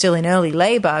I was still in early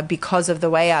labor because of the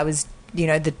way I was,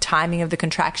 the timing of the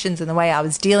contractions and the way I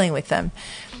was dealing with them.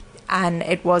 And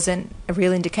it wasn't a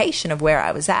real indication of where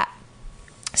I was at.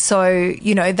 So,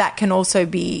 that can also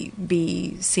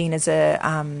be seen as a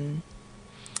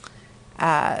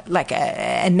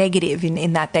negative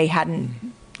in that they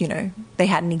hadn't, they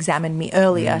hadn't examined me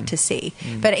earlier to see.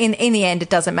 But in the end, it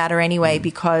doesn't matter anyway,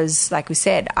 because, like we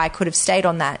said, I could have stayed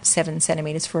on that 7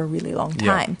 centimeters for a really long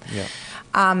time.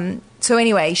 So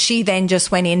anyway, she then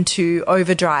just went into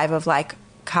overdrive of like,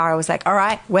 Cara was like, all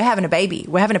right, we're having a baby.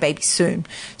 We're having a baby soon.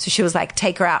 So she was like,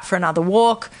 take her out for another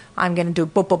walk. I'm going to do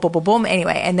boom, boom, boom, boom, boom.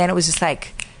 Anyway, and then it was just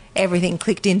like everything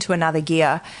clicked into another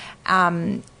gear.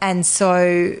 And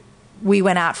so we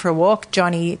went out for a walk,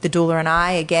 Johnny, the doula, and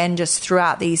I, again, just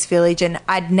throughout the East Village. And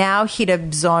I'd now hit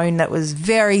a zone that was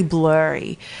very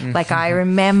blurry. Like I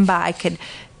remember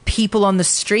people on the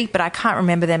street, but I can't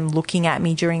remember them looking at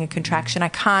me during a contraction.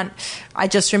 I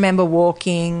just remember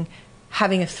walking,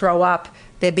 having a throw up,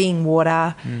 there being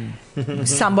water,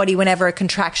 somebody whenever a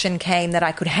contraction came that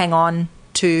I could hang on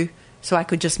to so I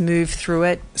could just move through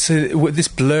it. So this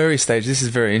blurry stage, this is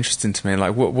very interesting to me.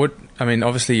 Like what I mean,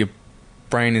 obviously your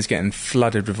brain is getting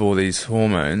flooded with all these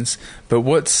hormones, but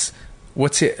what's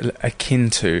it akin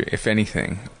to, if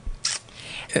anything?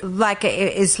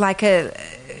 It's like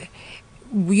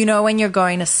when you're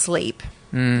going to sleep,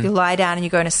 you lie down and you're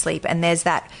going to sleep, and there's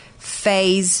that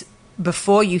phase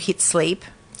before you hit sleep.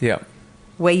 Yeah.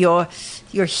 Where you're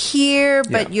here,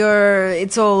 but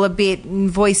it's all a bit,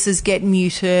 voices get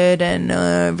muted and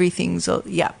everything's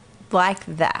like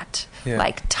that. Yeah.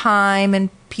 Like time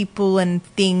and people and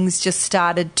things just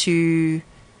started to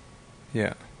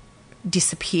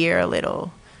disappear a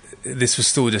little. This was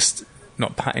still just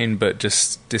not pain, but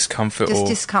just discomfort.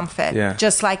 Discomfort. Yeah.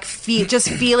 Just like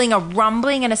feeling a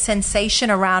rumbling and a sensation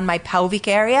around my pelvic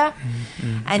area,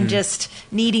 and just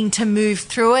needing to move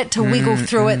through it, to wiggle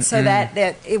through it, so that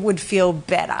it would feel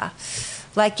better.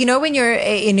 Like, when you're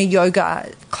in a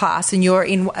yoga class and you're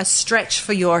in a stretch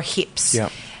for your hips,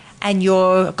 and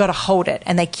you've got to hold it,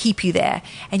 and they keep you there,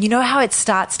 and you know how it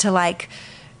starts to like.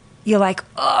 You're like,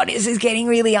 oh, this is getting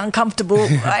really uncomfortable.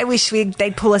 I wish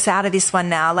they'd pull us out of this one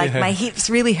now. Like, my hip's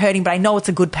really hurting, but I know it's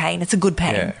a good pain. It's a good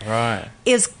pain. Yeah,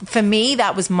 right. For me,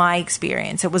 that was my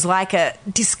experience. It was like a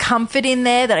discomfort in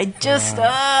there that I just,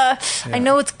 I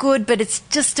know it's good, but it's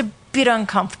just a bit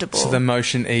uncomfortable. So the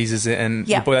motion eases it, and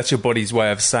that's your body's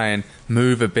way of saying,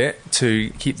 move a bit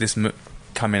to keep this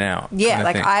coming out. Yeah,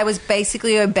 like I was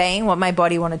basically obeying what my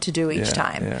body wanted to do each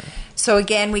time. Yeah. So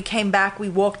again, we came back, we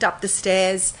walked up the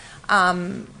stairs.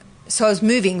 so I was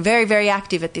moving, very, very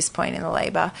active at this point in the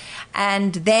labour.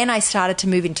 And then I started to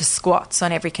move into squats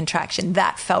on every contraction.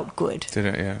 That felt good. Did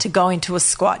it? Yeah. To go into a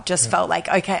squat just felt like,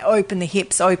 okay, open the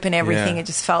hips, open everything. Yeah. It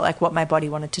just felt like what my body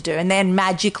wanted to do. And then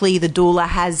magically the doula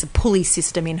has a pulley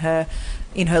system in her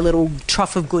little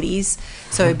trough of goodies.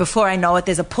 So before I know it,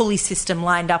 there's a pulley system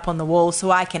lined up on the wall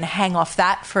so I can hang off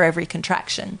that for every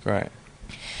contraction. Right.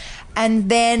 And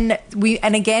then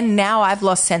again, now I've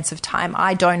lost sense of time.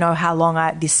 I don't know how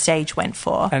long this stage went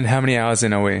for. And how many hours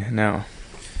in are we now?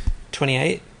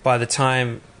 28. By the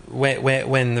time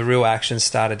when the real action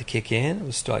started to kick in, it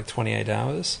was still like 28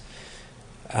 hours.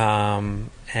 And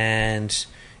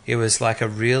it was like a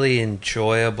really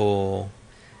enjoyable,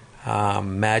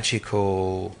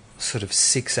 magical sort of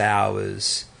 6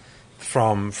 hours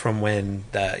from when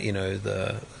that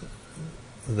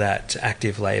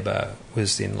active labour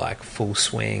was in like full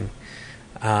swing.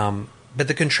 But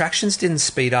the contractions didn't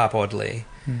speed up, oddly.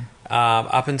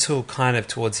 Up until kind of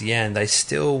towards the end, they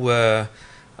still were.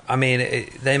 I mean,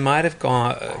 they might have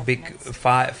gone a big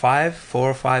 4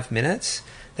 or 5 minutes.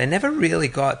 They never really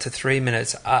got to 3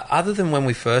 minutes, other than when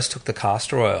we first took the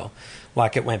castor oil.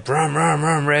 Like it went brum, brum,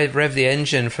 brum, rev the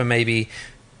engine for maybe,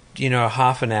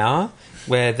 half an hour,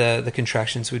 where the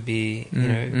contractions would be,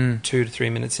 2 to 3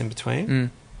 minutes in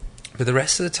between. But the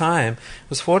rest of the time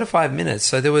was 4 to 5 minutes.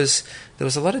 So there was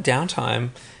a lot of downtime.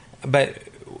 But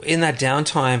in that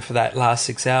downtime for that last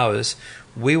 6 hours,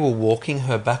 we were walking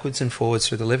her backwards and forwards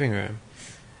through the living room.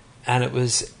 And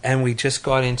we just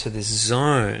got into this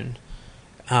zone,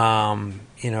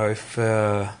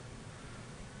 for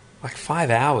like 5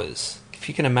 hours, if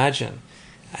you can imagine.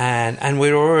 And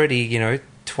we're already,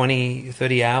 20,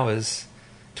 30 hours,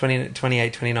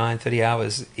 28, 29, 30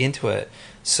 hours into it.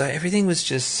 So everything was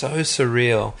just so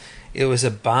surreal. It was a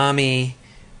balmy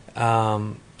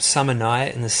summer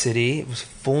night in the city. It was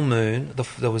full moon.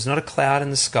 There was not a cloud in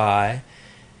the sky.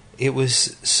 It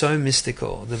was so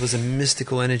mystical. There was a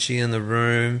mystical energy in the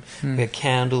room. We had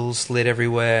candles lit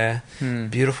everywhere,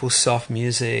 beautiful soft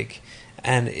music.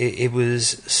 And it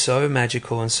was so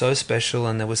magical and so special,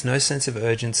 and there was no sense of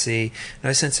urgency,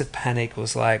 no sense of panic. It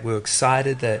was like we were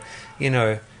excited that,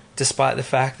 despite the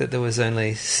fact that there was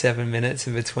only 7 minutes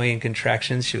in between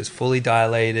contractions, she was fully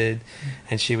dilated,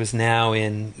 and she was now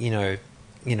in,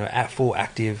 at full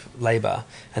active labour,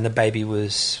 and the baby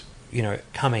was,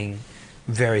 coming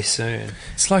very soon.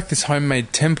 It's like this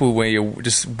homemade temple where you're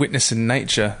just witnessing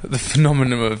nature, the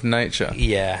phenomenon of nature.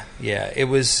 Yeah. It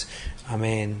was,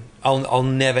 I'll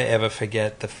never ever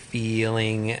forget the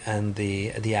feeling and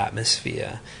the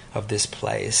atmosphere of this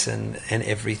place and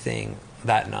everything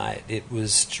that night. It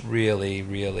was really,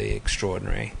 really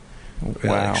extraordinary.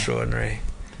 Really extraordinary.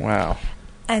 Wow.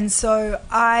 And so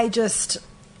at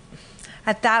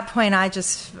that point,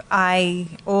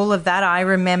 all of that, I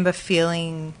remember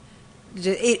feeling,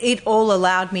 it all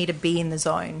allowed me to be in the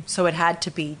zone. So it had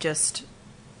to be just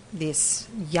this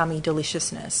yummy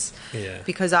deliciousness. Yeah.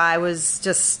 Because I was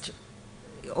just,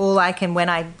 when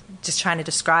I just trying to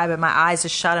describe it, my eyes are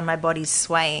shut and my body's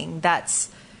swaying. That's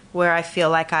where I feel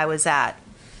like I was at,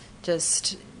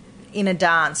 just in a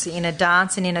dance and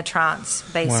in a trance,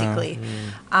 basically.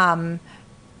 Wow.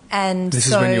 And this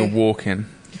so, is when you're walking.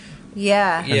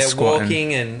 Yeah. Yeah, squatting.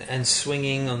 walking and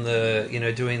swinging on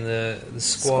the, doing the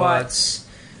squats.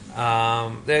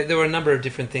 There were a number of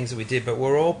different things that we did, but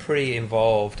we're all pretty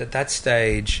involved at that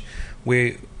stage.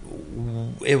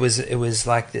 It was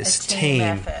like this team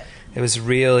effort. It was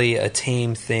really a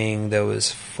team thing. There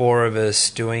was 4 of us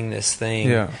doing this thing.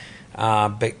 Yeah.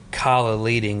 But Carla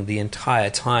leading the entire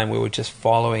time. We were just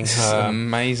following This is her.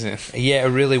 amazing. Yeah, it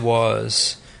really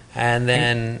was. And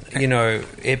then,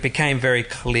 it became very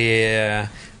clear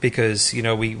because,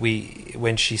 we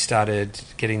when she started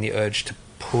getting the urge to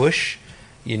push,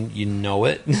 you know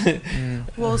it.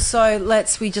 Well, so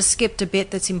we just skipped a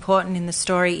bit that's important in the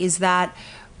story is that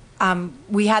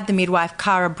we had the midwife,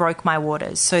 Cara broke my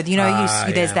waters. So,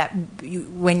 there's that,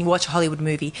 when you watch a Hollywood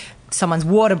movie, someone's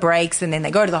water breaks and then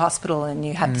they go to the hospital and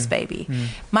you have this baby.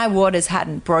 My waters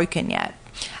hadn't broken yet.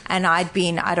 And I'd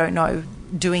been,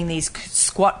 doing these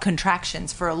squat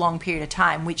contractions for a long period of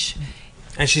time, which...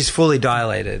 And she's fully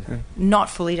dilated. Not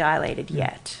fully dilated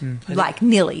yet. Like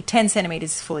nearly. 10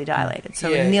 centimetres is fully dilated. So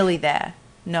we're nearly there.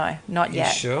 No, not yet.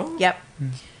 You sure? Yep.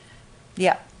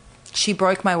 Yep. She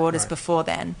broke my waters before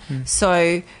then.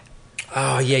 So...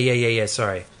 Oh, yeah.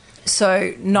 Sorry.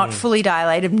 So not fully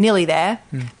dilated, nearly there,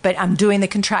 but I'm doing the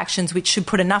contractions, which should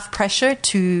put enough pressure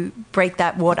to break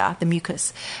that water, the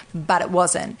mucus, but it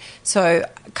wasn't. So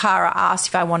Cara asked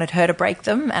if I wanted her to break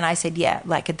them, and I said, yeah,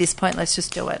 like at this point, let's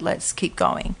just do it. Let's keep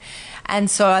going.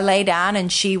 And so I lay down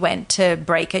and she went to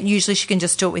break it. Usually she can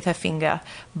just do it with her finger,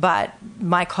 but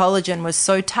my collagen was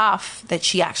so tough that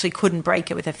she actually couldn't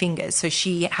break it with her fingers. So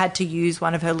she had to use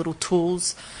one of her little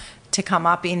tools to come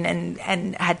up in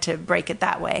and had to break it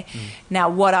that way. Now,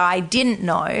 what I didn't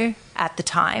know at the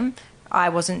time, I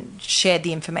wasn't shared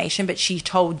the information, but she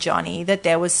told Johnny that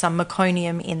there was some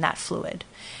meconium in that fluid.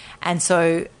 And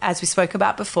so, as we spoke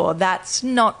about before, that's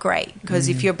not great because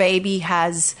if your baby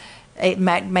has, it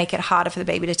might make it harder for the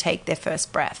baby to take their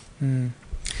first breath.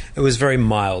 It was very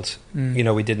mild. You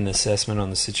know, we did an assessment on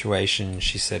the situation.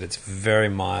 She said it's very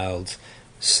mild,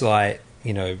 slight,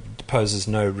 you know, poses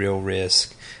no real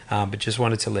risk. But just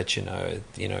wanted to let you know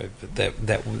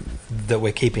that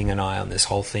we're keeping an eye on this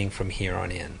whole thing from here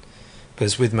on in,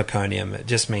 because with meconium, it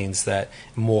just means that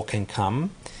more can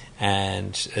come,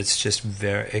 and it's just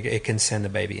it can send the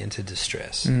baby into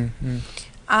distress.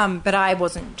 But I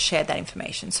wasn't shared that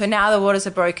information. So now the waters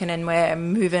are broken and we're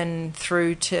moving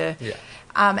through to. Yeah.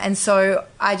 And so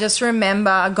I just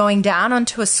remember going down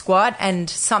onto a squat and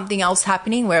something else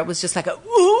happening where it was just like a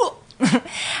ooh.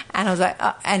 And I was like,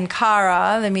 and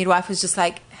Cara, the midwife, was just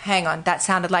like, hang on, that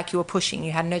sounded like you were pushing.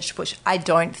 You had an urge to push. I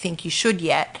don't think you should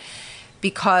yet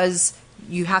because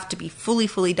you have to be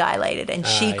fully dilated. And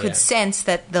she could sense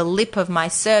that the lip of my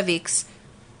cervix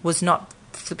was not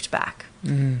flipped back.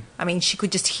 I mean, she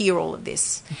could just hear all of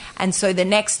this. And so the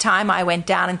next time I went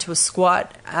down into a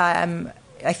squat,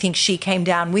 I think she came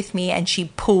down with me and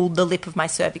she pulled the lip of my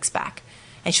cervix back.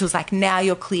 And she was like, now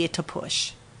you're clear to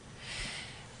push.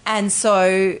 And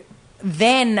so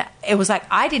then it was like,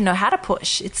 I didn't know how to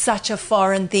push. It's such a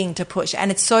foreign thing to push. And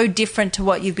it's so different to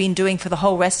what you've been doing for the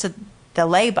whole rest of the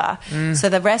labor. So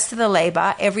the rest of the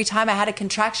labor, every time I had a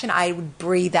contraction, I would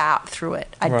breathe out through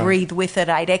it. I'd breathe with it.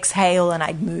 I'd exhale and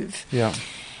I'd move. Yeah.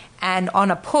 And on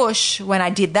a push, when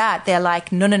I did that, they're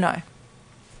like, no.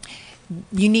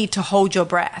 You need to hold your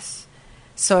breath.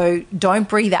 So don't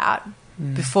breathe out.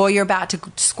 Before you're about to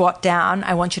squat down,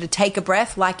 I want you to take a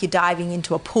breath like you're diving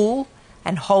into a pool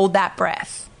and hold that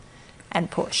breath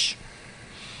and push.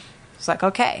 It's like,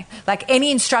 okay. Like any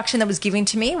instruction that was given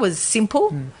to me was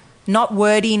simple, not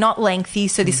wordy, not lengthy.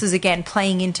 So this is, again,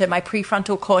 playing into my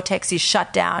prefrontal cortex is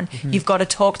shut down. You've got to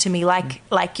talk to me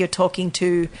like you're talking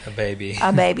to a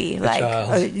baby, like,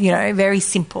 very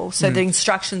simple. So the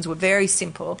instructions were very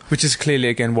simple. Which is clearly,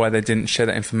 again, why they didn't share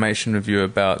that information with you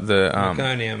about the...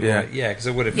 meconium. Yeah, because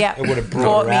it would have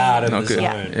brought her out of the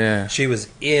zone. Yeah. She was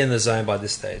in the zone by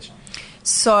this stage.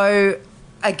 So,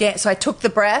 again, I took the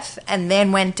breath and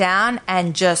then went down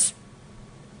and just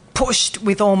pushed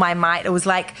with all my might. It was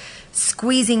like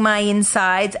squeezing my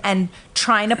insides and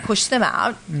trying to push them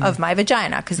out of my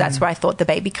vagina because that's where I thought the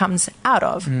baby comes out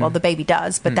of. Well, the baby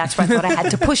does, but that's where I thought I had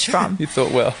to push from. You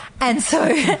thought, well. And so,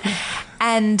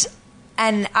 and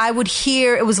I would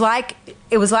hear, it was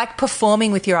like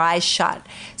performing with your eyes shut.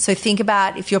 So think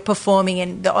about if you're performing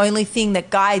and the only thing that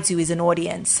guides you is an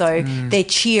audience. So they're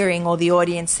cheering or the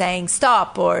audience saying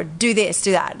stop or do this,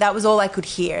 do that. That was all I could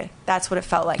hear. That's what it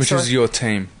felt like. Which was your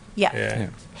team. Yeah.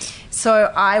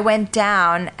 So I went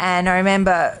down and I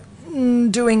remember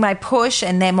doing my push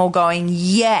and them all going,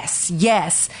 yes,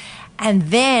 yes. And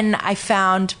then I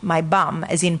found my bum,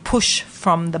 as in push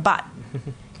from the butt.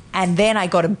 And then I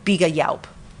got a bigger yelp.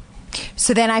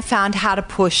 So then I found how to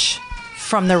push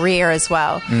from the rear as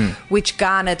well, which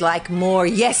garnered like more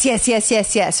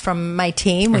yes from my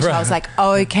team, which I was like,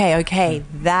 oh, okay,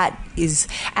 that is,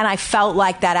 and I felt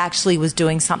like that actually was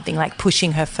doing something like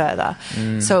pushing her further.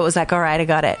 So it was like, all right, I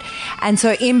got it. And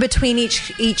so in between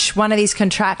each one of these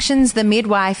contractions, the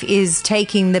midwife is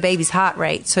taking the baby's heart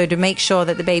rate, so to make sure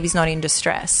that the baby's not in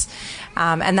distress.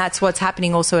 And that's what's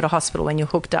happening also at a hospital when you're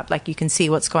hooked up, like you can see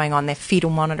what's going on there, fetal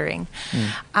monitoring.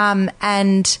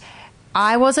 And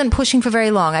I wasn't pushing for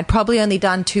very long. I'd probably only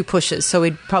done 2 pushes, so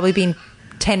we'd probably been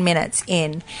 10 minutes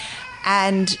in.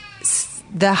 And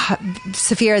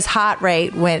Safira's heart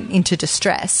rate went into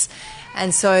distress.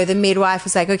 And so the midwife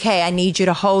was like, okay, I need you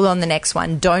to hold on the next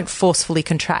one. Don't forcefully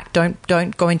contract.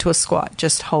 Don't go into a squat.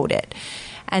 Just hold it.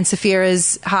 And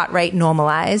Safira's heart rate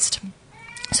normalized.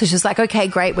 So she's like, okay,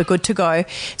 great, we're good to go.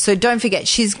 So don't forget,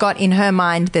 she's got in her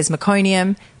mind, there's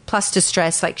meconium plus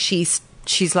distress. Like she's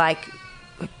like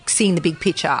seeing the big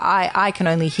picture. I can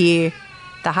only hear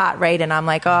the heart rate and I'm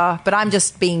like, oh, but I'm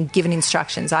just being given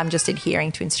instructions. I'm just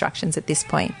adhering to instructions at this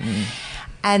point.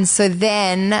 And so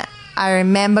then I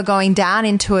remember going down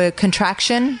into a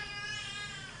contraction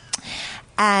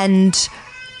and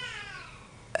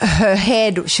her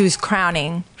head, she was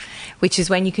crowning, which is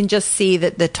when you can just see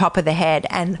the top of the head.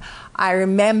 And I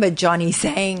remember Johnny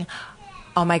saying,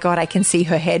 "Oh my God, I can see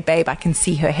her head, babe. I can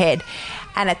see her head."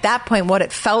 And at that point, what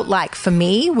it felt like for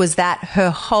me was that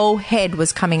her whole head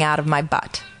was coming out of my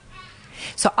butt.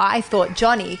 So I thought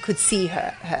Johnny could see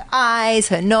her eyes,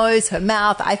 her nose, her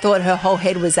mouth. I thought her whole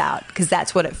head was out because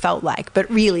that's what it felt like. But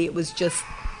really, it was just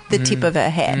the tip of her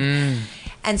head.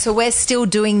 And so we're still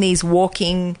doing these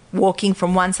walking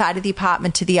from one side of the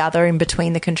apartment to the other in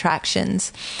between the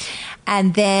contractions.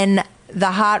 And then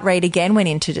the heart rate again went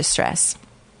into distress.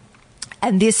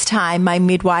 And this time my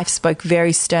midwife spoke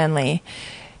very sternly.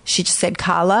 She just said,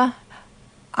 "Carla,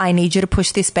 I need you to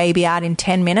push this baby out in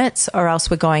 10 minutes or else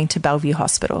we're going to Bellevue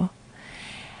Hospital."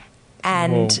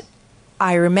 And Whoa.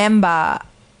 I remember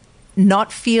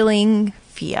not feeling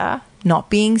fear, not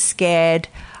being scared.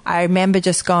 I remember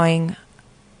just going,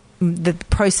 the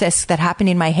process that happened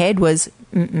in my head was,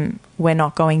 we're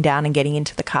not going down and getting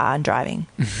into the car and driving.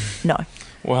 No.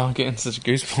 Wow, I'm getting such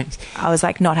goosebumps. I was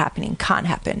like, not happening, can't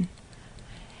happen.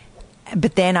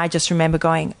 But then I just remember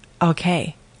going,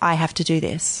 okay, I have to do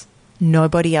this.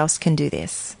 Nobody else can do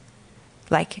this.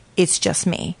 Like, it's just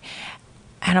me.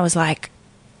 And I was like,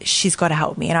 she's got to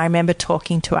help me. And I remember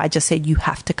talking to her. I just said, you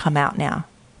have to come out now.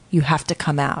 You have to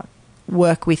come out.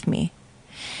 Work with me.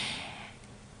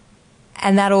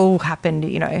 And that all happened,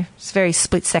 you know, it's a very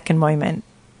split-second moment.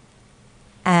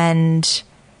 And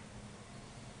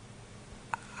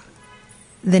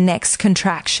the next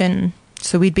contraction,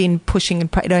 so we'd been pushing,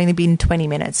 it'd only been 20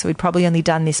 minutes, so we'd probably only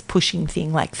done this pushing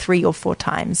thing like 3 or 4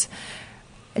 times.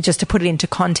 Just to put it into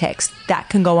context, that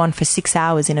can go on for 6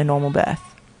 hours in a normal birth.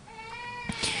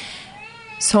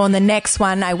 So on the next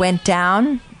one, I went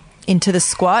down into the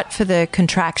squat for the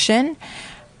contraction,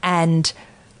 and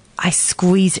I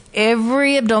squeezed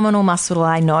every abdominal muscle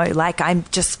I know. Like, I'm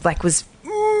just like was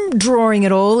drawing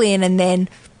it all in and then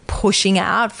pushing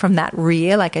out from that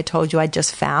rear, like I told you I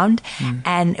just found.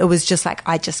 And it was just like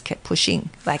I just kept pushing,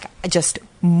 like just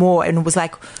more. And it was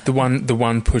like The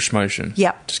one push motion.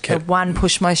 Yep. Just kept. The one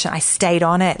push motion. I stayed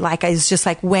on it. Like, I was just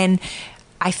like, when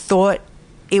I thought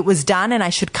it was done and I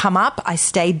should come up, I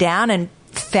stayed down and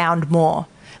found more.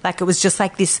 Like, it was just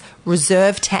like this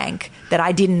reserve tank that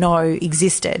I didn't know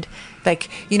existed. Like,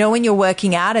 you know, when you're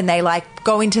working out and they like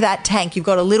go into that tank, you've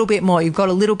got a little bit more, you've got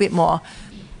a little bit more.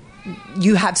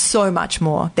 You have so much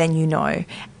more than you know.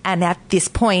 And at this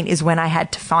point is when I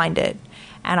had to find it.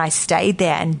 And I stayed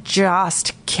there and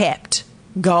just kept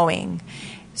going,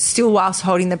 still whilst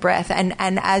holding the breath. And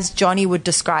as Johnny would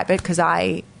describe it, because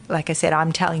like I said,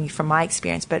 I'm telling you from my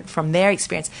experience, but from their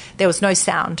experience, there was no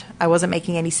sound. I wasn't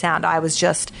making any sound. I was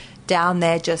just down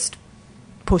there just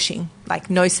pushing, like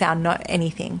no sound, no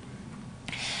anything.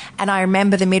 And I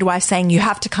remember the midwife saying, you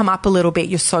have to come up a little bit.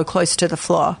 You're so close to the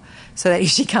floor, so that if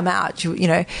she come out, you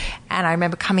know. And I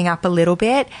remember coming up a little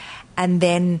bit and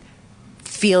then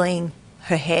feeling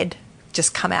her head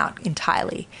just come out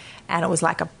entirely. And it was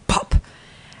like a pop.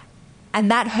 And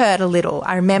that hurt a little.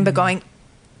 I remember going,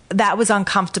 that was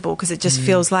uncomfortable because it just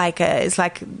feels like it's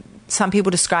like some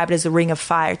people describe it as a ring of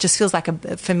fire. It just feels like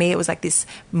for me, it was like this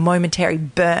momentary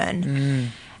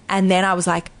burn. And then I was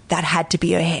like, that had to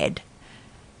be her head.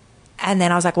 And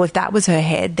then I was like, well, if that was her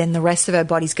head, then the rest of her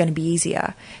body's going to be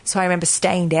easier. So I remember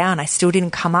staying down. I still didn't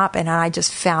come up, and I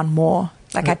just found more.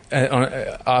 Like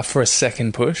for a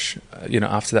second push, you know,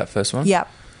 after that first one. Yep.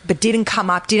 But didn't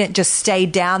come up, didn't just stay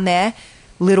down there,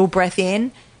 little breath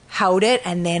in, held it,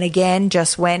 and then again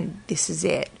just went, this is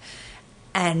it.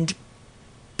 And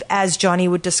as Johnny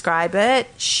would describe it,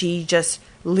 she just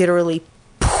literally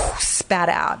spat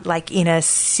out like in a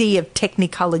sea of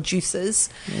Technicolor juices.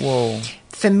 Whoa.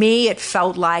 For me, it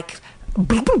felt like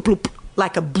bloop, bloop, bloop,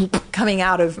 like a bloop coming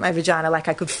out of my vagina. Like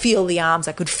I could feel the arms,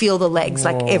 I could feel the legs,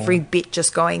 like every bit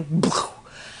just going bloop.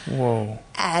 Whoa.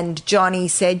 And Johnny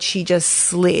said she just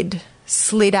slid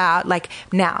out. Like,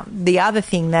 now, the other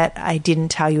thing that I didn't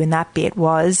tell you in that bit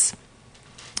was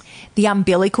the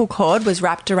umbilical cord was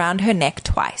wrapped around her neck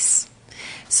twice.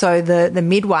 So the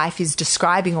midwife is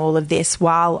describing all of this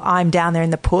while I'm down there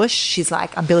in the push. She's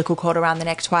like, umbilical cord around the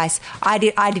neck twice. I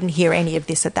didn't hear any of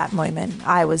this at that moment.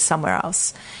 I was somewhere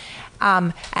else.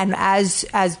 And as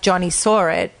Johnny saw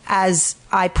it, as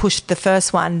I pushed the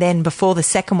first one, then before the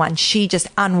second one, she just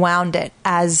unwound it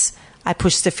as I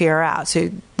pushed Sophia out.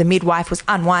 So the midwife was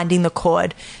unwinding the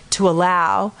cord to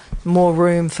allow more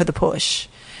room for the push.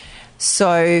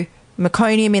 So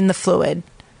meconium in the fluid.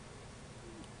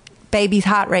 Baby's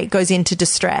heart rate goes into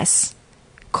distress.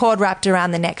 Cord wrapped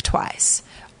around the neck twice.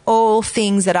 All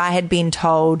things that I had been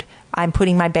told I'm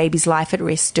putting my baby's life at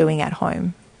risk doing at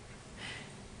home.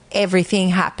 everything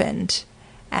happened,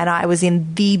 and I was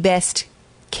in the best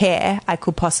care I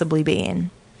could possibly be in.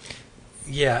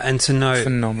 Yeah, and to know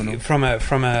Phenomenal. from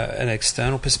an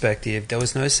external perspective, there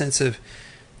was no sense of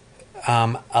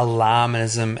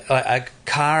alarmism.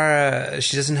 Cara,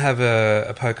 she doesn't have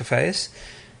a poker face.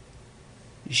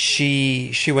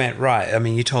 She went, right. I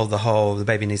mean, you told the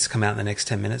baby needs to come out in the next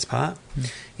 10 minutes part.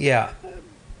 Yeah,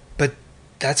 but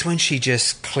that's when she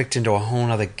just clicked into a whole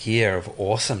other gear of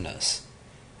awesomeness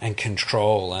and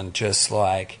control and just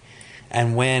like.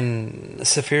 And when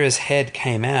Saphira's head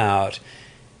came out,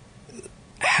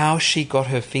 how she got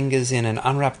her fingers in and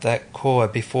unwrapped that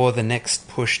cord before the next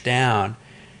push down,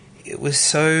 it was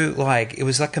so like, it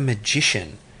was like a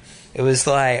magician. It was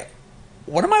like,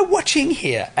 what am I watching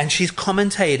here? And she's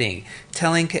commentating,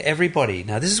 telling everybody,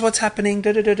 now this is what's happening,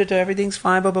 everything's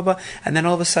fine, blah, blah, blah. And then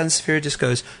all of a sudden, Saphira just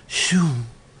goes, shoo,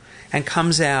 and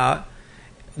comes out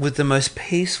with the most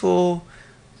peaceful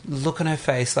look on her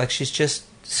face, like she's just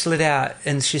slid out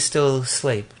and she's still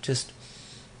asleep, just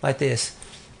like this.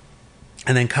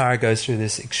 And then Cara goes through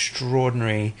this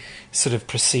extraordinary sort of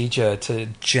procedure to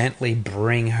gently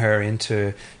bring her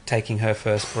into taking her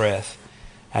first breath.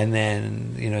 And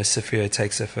then, Saphira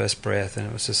takes her first breath, and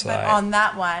it was just But on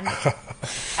that one,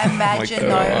 imagine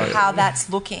though how that's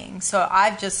looking. So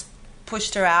I've just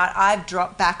pushed her out. I've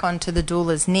dropped back onto the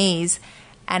doula's knees,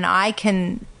 and I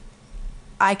can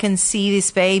see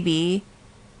this baby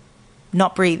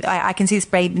not breathe. I can see this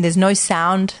baby. There's no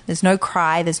sound. There's no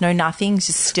cry. There's no nothing. It's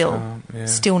just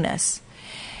stillness.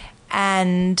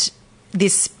 And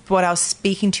this, what I was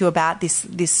speaking to you about,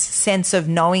 this sense of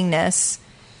knowingness,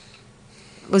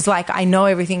 was like, I know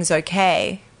everything's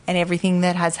okay, and everything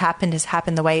that has happened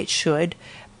the way it should.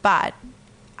 But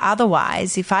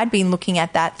otherwise, if I'd been looking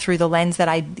at that through the lens that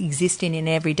I exist in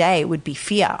every day, it would be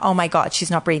fear. Oh my God,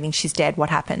 she's not breathing. She's dead. What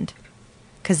happened?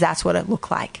 Because that's what it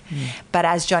looked like. But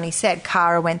as Johnny said,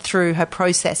 Cara went through her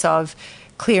process of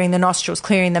clearing the nostrils,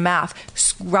 clearing the mouth,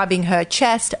 scrubbing her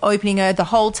chest, opening her the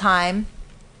whole time.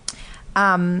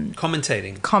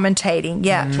 Commentating,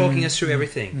 yeah. Talking us through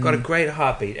everything. Got a great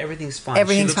heartbeat. Everything's fine.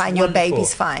 Everything's fine. Your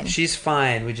baby's fine. She's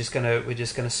fine. We're just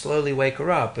gonna slowly wake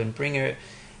her up and bring her.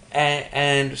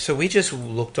 And so we just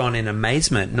looked on in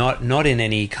amazement, not in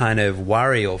any kind of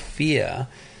worry or fear.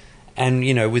 And,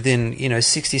 within,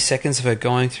 60 seconds of her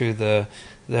going through the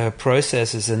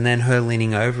processes and then her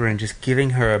leaning over and just giving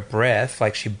her a breath,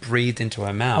 like she breathed into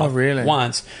her mouth. Oh, really?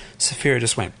 Once, Saphira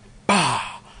just went,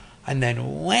 bah! And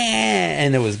then, wham!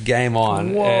 And it was game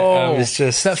on. Whoa. It was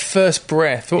just... That first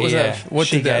breath, what was that? What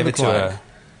she did that gave look it to like? her.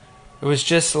 It was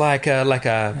just like a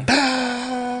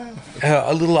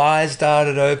her little eyes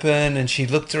darted open and she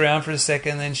looked around for a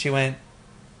second, then she went,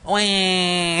 wah.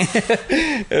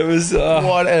 It was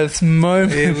What a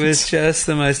moment. it was just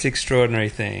the most extraordinary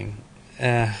thing.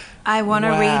 I want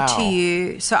to read to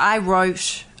you. So I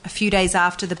wrote a few days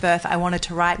after the birth. I wanted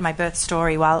to write my birth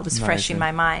story while it was fresh in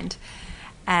my mind,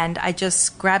 and I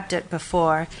just grabbed it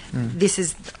before. This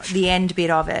is the end bit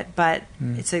of it, but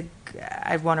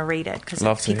I want to read it because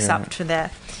it picks up to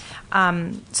there.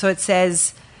 So it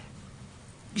says,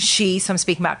 so I'm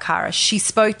speaking about Cara. She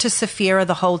spoke to Saphira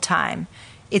the whole time.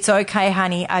 It's okay,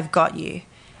 honey, I've got you.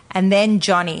 And then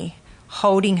Johnny,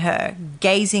 holding her,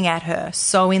 gazing at her,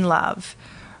 so in love,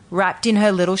 wrapped in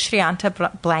her little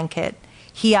Shriyanta blanket,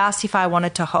 he asked if I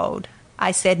wanted to hold.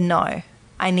 I said no.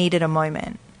 I needed a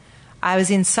moment. I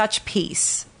was in such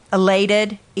peace,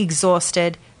 elated,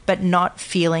 exhausted, but not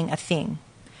feeling a thing.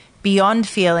 Beyond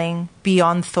feeling,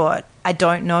 beyond thought, I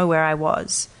don't know where I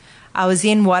was. I was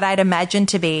in what I'd imagined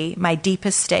to be my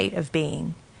deepest state of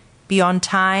being. Beyond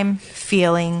time,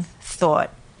 feeling, thought.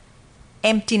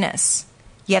 Emptiness,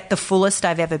 yet the fullest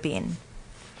I've ever been.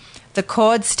 The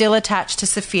cord still attached to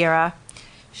Saphira.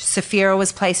 Saphira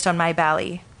was placed on my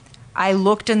belly. I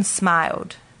looked and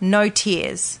smiled. No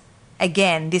tears.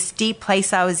 Again, this deep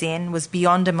place I was in was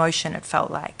beyond emotion, it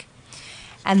felt like.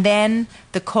 And then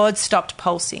the cord stopped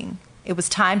pulsing. It was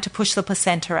time to push the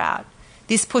placenta out.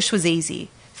 This push was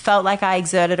easy. Felt like I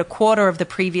exerted a quarter of the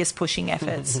previous pushing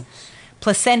efforts.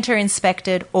 Placenta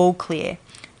inspected, all clear.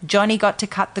 Johnny got to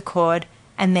cut the cord,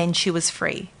 and then she was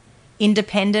free.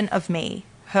 Independent of me,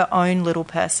 her own little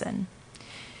person.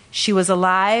 She was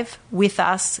alive, with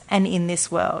us, and in this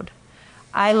world.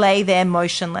 I lay there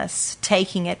motionless,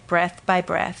 taking it breath by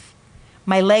breath.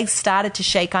 My legs started to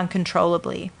shake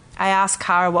uncontrollably. I asked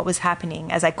Cara what was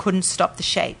happening, as I couldn't stop the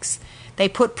shakes. They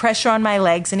put pressure on my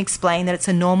legs and explained that it's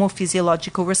a normal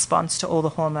physiological response to all the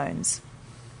hormones.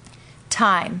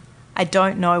 Time. I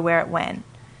don't know where it went.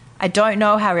 I don't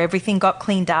know how everything got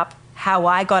cleaned up, how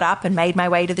I got up and made my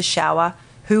way to the shower,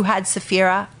 who had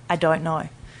Saphira, I don't know.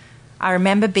 I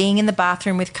remember being in the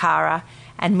bathroom with Cara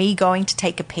and me going to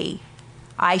take a pee.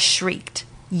 I shrieked,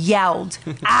 yelled,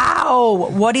 ow,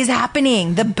 what is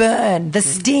happening? The burn, the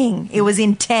sting. It was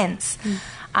intense.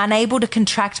 Unable to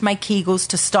contract my Kegels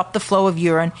to stop the flow of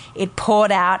urine, it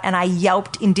poured out and I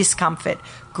yelped in discomfort,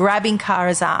 grabbing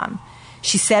Cara's arm.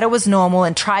 She said it was normal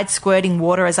and tried squirting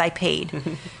water as I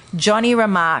peed. Johnny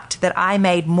remarked that I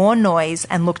made more noise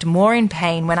and looked more in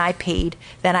pain when I peed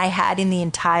than I had in the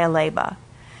entire labour.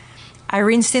 I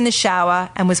rinsed in the shower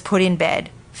and was put in bed,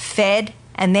 fed,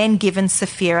 and then given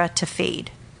Saphira to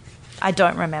feed. I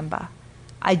don't remember.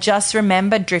 I just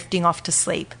remember drifting off to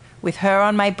sleep, with her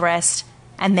on my breast,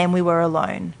 and then we were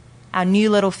alone. Our new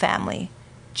little family,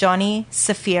 Johnny,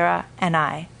 Saphira, and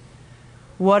I.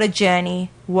 What a journey,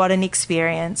 what an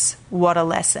experience, what a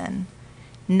lesson.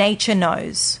 Nature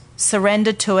knows.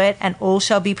 Surrender to it and all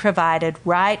shall be provided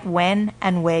right when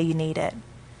and where you need it.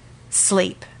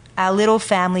 Sleep. Our little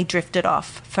family drifted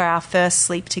off for our first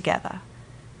sleep together.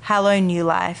 Hello, new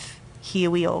life. Here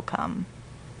we all come.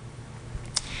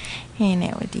 And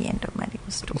now at the end of my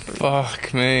little story.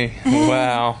 Fuck me.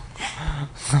 Wow.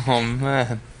 Oh,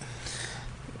 man.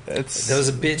 There was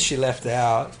a bit she left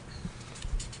out.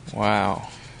 Wow.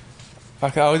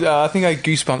 Fuck, I think I had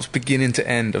goosebumps beginning to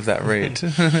end of that read.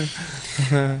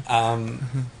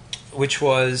 Which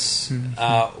was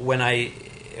when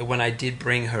I did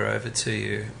bring her over to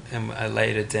you and I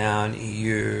laid her down,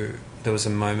 there was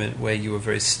a moment where you were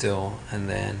very still, and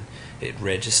then it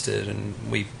registered, and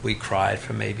we cried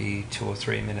for maybe 2 or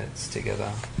 3 minutes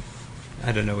together.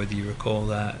 I don't know whether you recall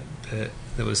that, but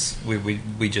there was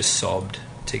we just sobbed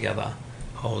together,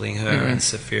 holding her, and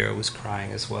Saphira was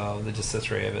crying as well. Just the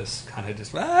three of us, kind of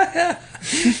just.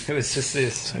 It was just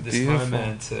this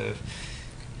moment of,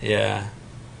 yeah.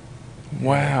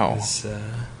 Wow.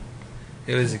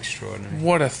 It was extraordinary.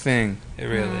 What a thing. It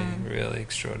really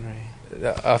extraordinary.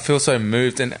 I feel so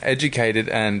moved and educated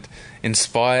and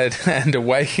inspired and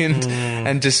awakened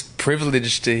and just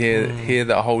privileged to hear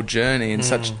the whole journey in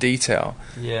such detail.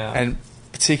 Yeah. And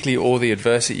particularly all the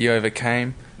adversity you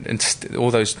overcame and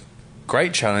all those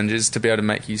great challenges to be able to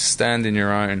make you stand in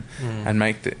your own and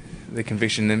make the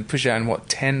conviction, then push out in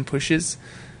 10 pushes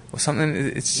or something.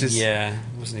 It's just... Yeah,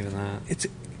 it wasn't even that.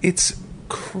 It's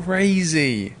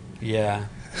crazy. Yeah.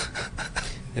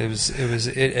 It was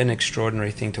an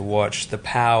extraordinary thing to watch. The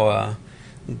power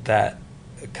that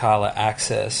Carla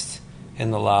accessed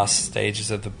in the last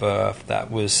stages of the birth.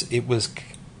 It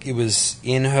was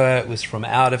in her. It was from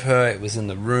out of her. It was in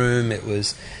the room. It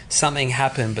was something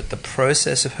happened, but the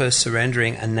process of her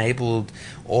surrendering enabled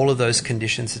all of those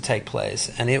conditions to take place,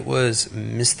 and it was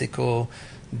mystical,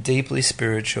 deeply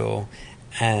spiritual,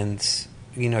 and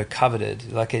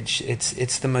coveted. Like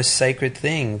it's the most sacred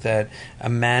thing that a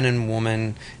man and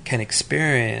woman can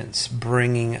experience,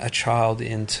 bringing a child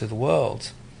into the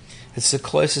world. It's the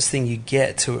closest thing you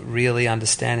get to really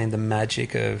understanding the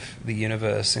magic of the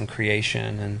universe and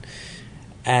creation,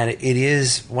 and it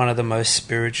is one of the most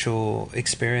spiritual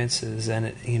experiences.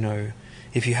 And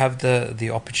if you have the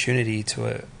opportunity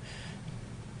to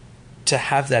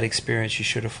have that experience, you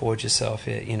should afford yourself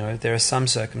it. There are some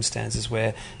circumstances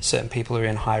where certain people are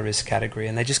in high risk category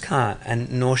and they just can't,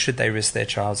 and nor should they risk their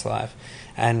child's life.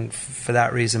 And for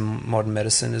that reason, modern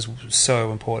medicine is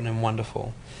so important and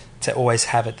wonderful to always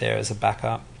have it there as a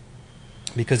backup,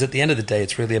 because at the end of the day,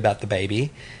 it's really about the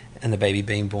baby and the baby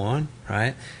being born,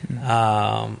 right?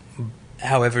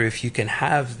 However, if you can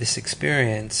have this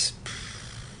experience,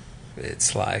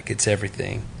 it's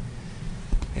everything.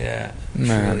 Yeah,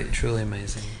 truly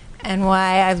amazing. And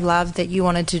why I've loved that you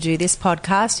wanted to do this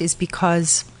podcast is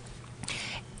because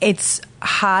it's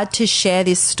hard to share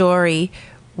this story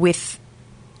with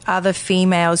other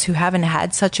females who haven't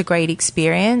had such a great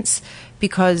experience,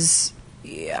 because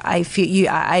I feel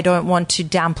I don't want to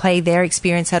downplay their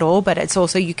experience at all, but it's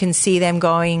also, you can see them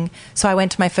going. So I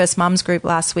went to my first mums group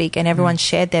last week and everyone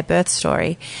shared their birth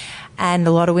story, and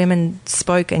a lot of women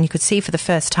spoke, and you could see for the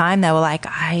first time they were like,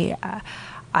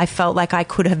 I felt like I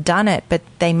could have done it, but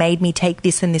they made me take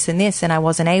this and this and this, and I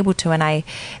wasn't able to. And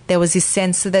there was this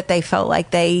sense that they felt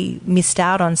like they missed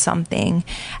out on something.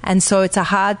 And so it's a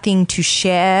hard thing to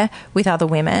share with other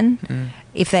women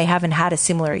if they haven't had a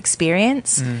similar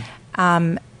experience.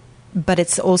 But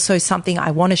it's also something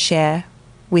I want to share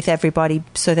with everybody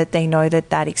so that they know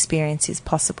that experience is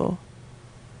possible.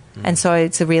 And so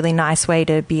it's a really nice way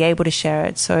to be able to share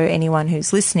it, so anyone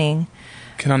who's listening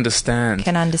can understand.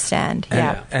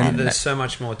 Yeah. And there's so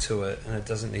much more to it, and it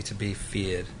doesn't need to be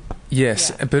feared.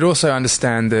 Yes, but also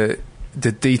understand that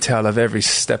the detail of every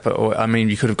step, or I mean,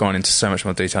 you could have gone into so much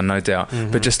more detail, no doubt,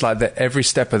 but just like that, every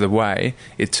step of the way,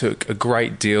 it took a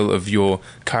great deal of your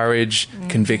courage,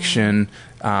 conviction,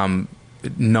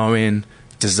 knowing,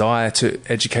 desire to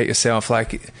educate yourself.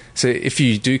 Like, so if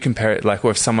you do compare it, like,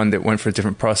 or if someone that went for a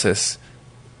different process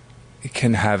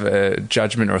can have a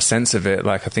judgment or a sense of it,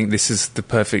 like, I think this is the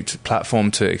perfect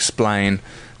platform to explain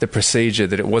the procedure,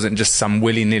 that it wasn't just some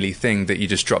willy-nilly thing that you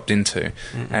just dropped into.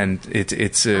 And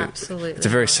it's a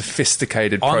very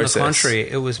sophisticated process. On the contrary,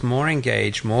 it was more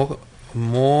engaged,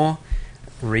 more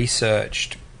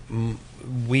researched.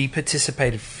 We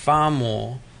participated far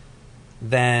more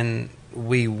than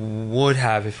we would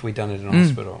have if we'd done it in a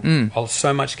hospital.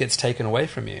 So much gets taken away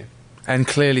from you. And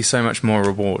clearly so much more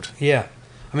reward. Yeah.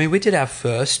 I mean, we did our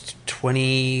first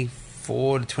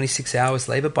 24 to 26 hours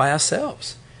labour by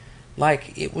ourselves.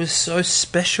 Like, it was so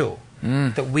special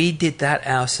that we did that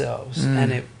ourselves.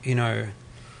 And it, you know...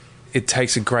 It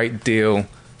takes a great deal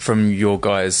from your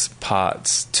guys'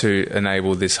 parts to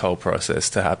enable this whole process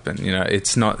to happen. You know,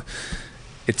 it's not...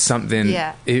 It's something...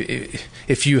 Yeah.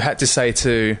 If you had to say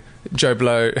to Joe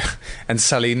Blow and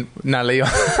Sally Nally, or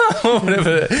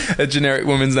whatever a generic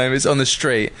woman's name is, on the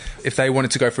street, if they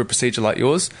wanted to go for a procedure like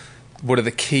yours, what are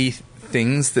the key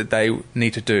things that they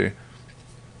need to do?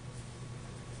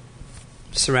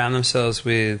 Surround themselves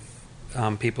with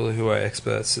people who are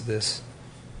experts at this.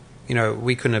 You know,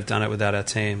 we couldn't have done it without our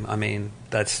team. I mean,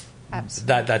 that's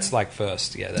like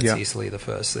first. Yeah, that's easily the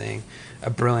first thing. A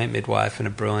brilliant midwife and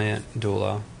a brilliant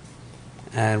doula.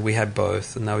 And we had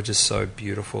both, and they were just so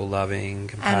beautiful, loving,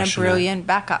 compassionate. And a brilliant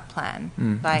backup plan.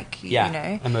 Like, you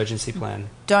know... emergency plan.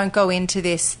 Don't go into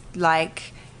this,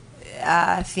 like...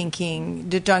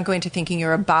 don't go into thinking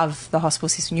you're above the hospital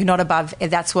system. You're not above.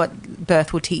 That's what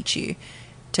birth will teach you.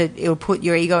 It'll put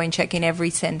your ego in check in every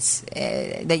sense,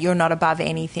 that you're not above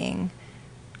anything.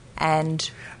 And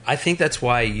I think that's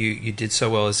why you did so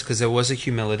well, is because there was a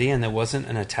humility and there wasn't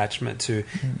an attachment to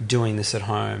doing this at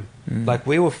home. Like,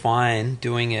 we were fine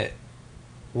doing it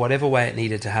whatever way it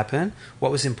needed to happen.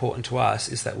 What was important to us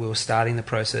is that we were starting the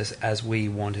process as we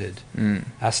wanted.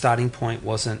 Our starting point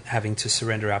wasn't having to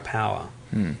surrender our power.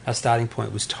 Our starting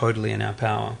point was totally in our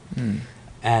power.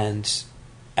 And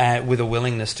with a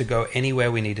willingness to go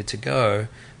anywhere we needed to go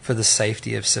for the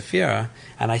safety of Saphira.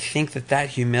 And I think that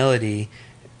humility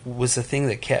was the thing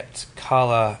that kept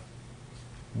Carla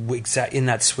in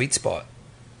that sweet spot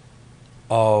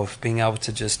of being able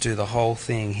to just do the whole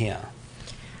thing here.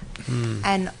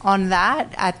 And on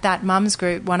that, at that mum's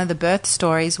group, one of the birth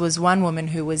stories was one woman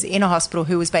who was in a hospital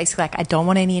who was basically like, I don't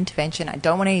want any intervention. I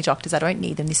don't want any doctors. I don't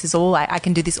need them. This is all, I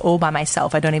can do this all by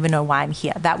myself. I don't even know why I'm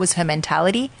here. That was her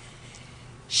mentality.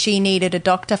 She needed a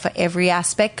doctor for every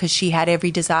aspect because she had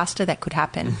every disaster that could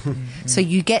happen. So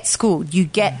you get schooled. You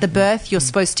get the birth you're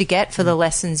supposed to get for the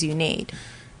lessons you need.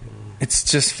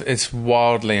 It's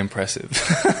wildly impressive.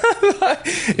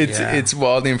 It's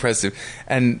wildly impressive.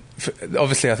 And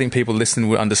obviously I think people listening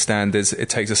will understand it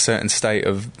takes a certain state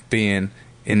of being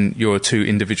in your two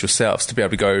individual selves to be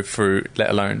able to go through, let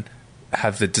alone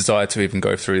have the desire to even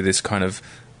go through this kind of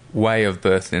way of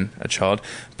birthing a child.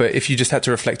 But if you just had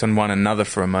to reflect on one another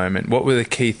for a moment, what were the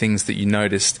key things that you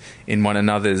noticed in one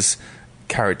another's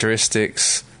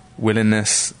characteristics,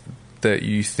 willingness, that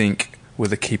you think were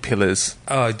the key pillars?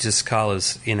 Oh, just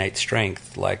Carla's innate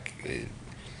strength. Like,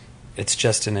 it's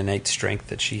just an innate strength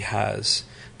that she has,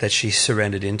 that she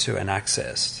surrendered into and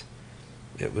accessed.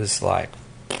 It was like,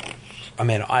 I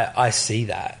mean, I see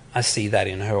that. I see that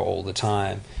in her all the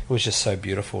time. It was just so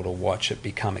beautiful to watch it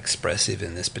become expressive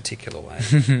in this particular way.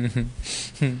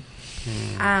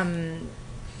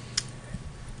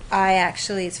 I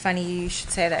actually, it's funny you should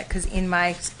say that, because in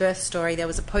my birth story there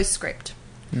was a postscript.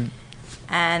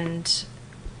 And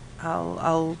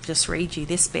I'll just read you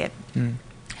this bit.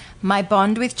 My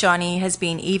bond with Johnny has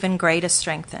been even greater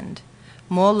strengthened.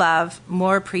 More love,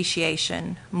 more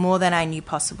appreciation, more than I knew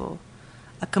possible.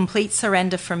 A complete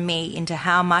surrender from me into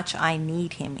how much I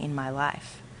need him in my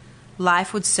life.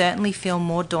 Life would certainly feel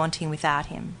more daunting without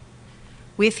him.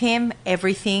 With him,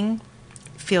 everything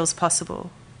feels possible.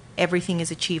 Everything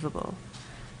is achievable.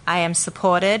 I am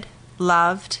supported,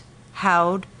 loved,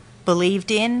 held, believed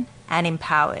in, and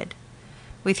empowered.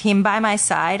 With him by my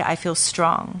side, I feel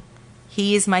strong.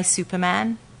 He is my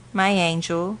Superman, my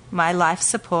angel, my life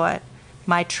support,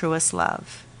 my truest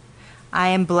love. I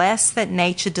am blessed that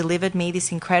nature delivered me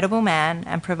this incredible man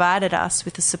and provided us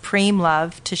with a supreme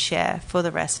love to share for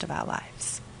the rest of our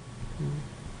lives.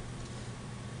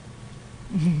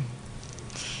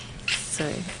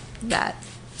 So that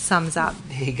sums up.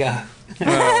 There you go. Oh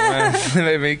man, it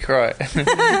made me cry.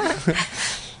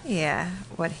 Yeah,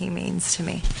 what he means to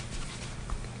me.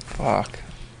 Fuck.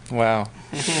 Wow.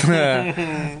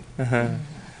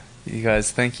 You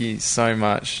guys, thank you so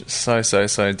much,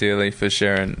 so dearly for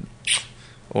sharing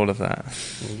all of that.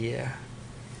 Yeah.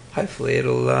 Hopefully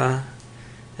it'll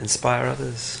inspire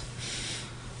others.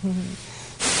 Mm-hmm.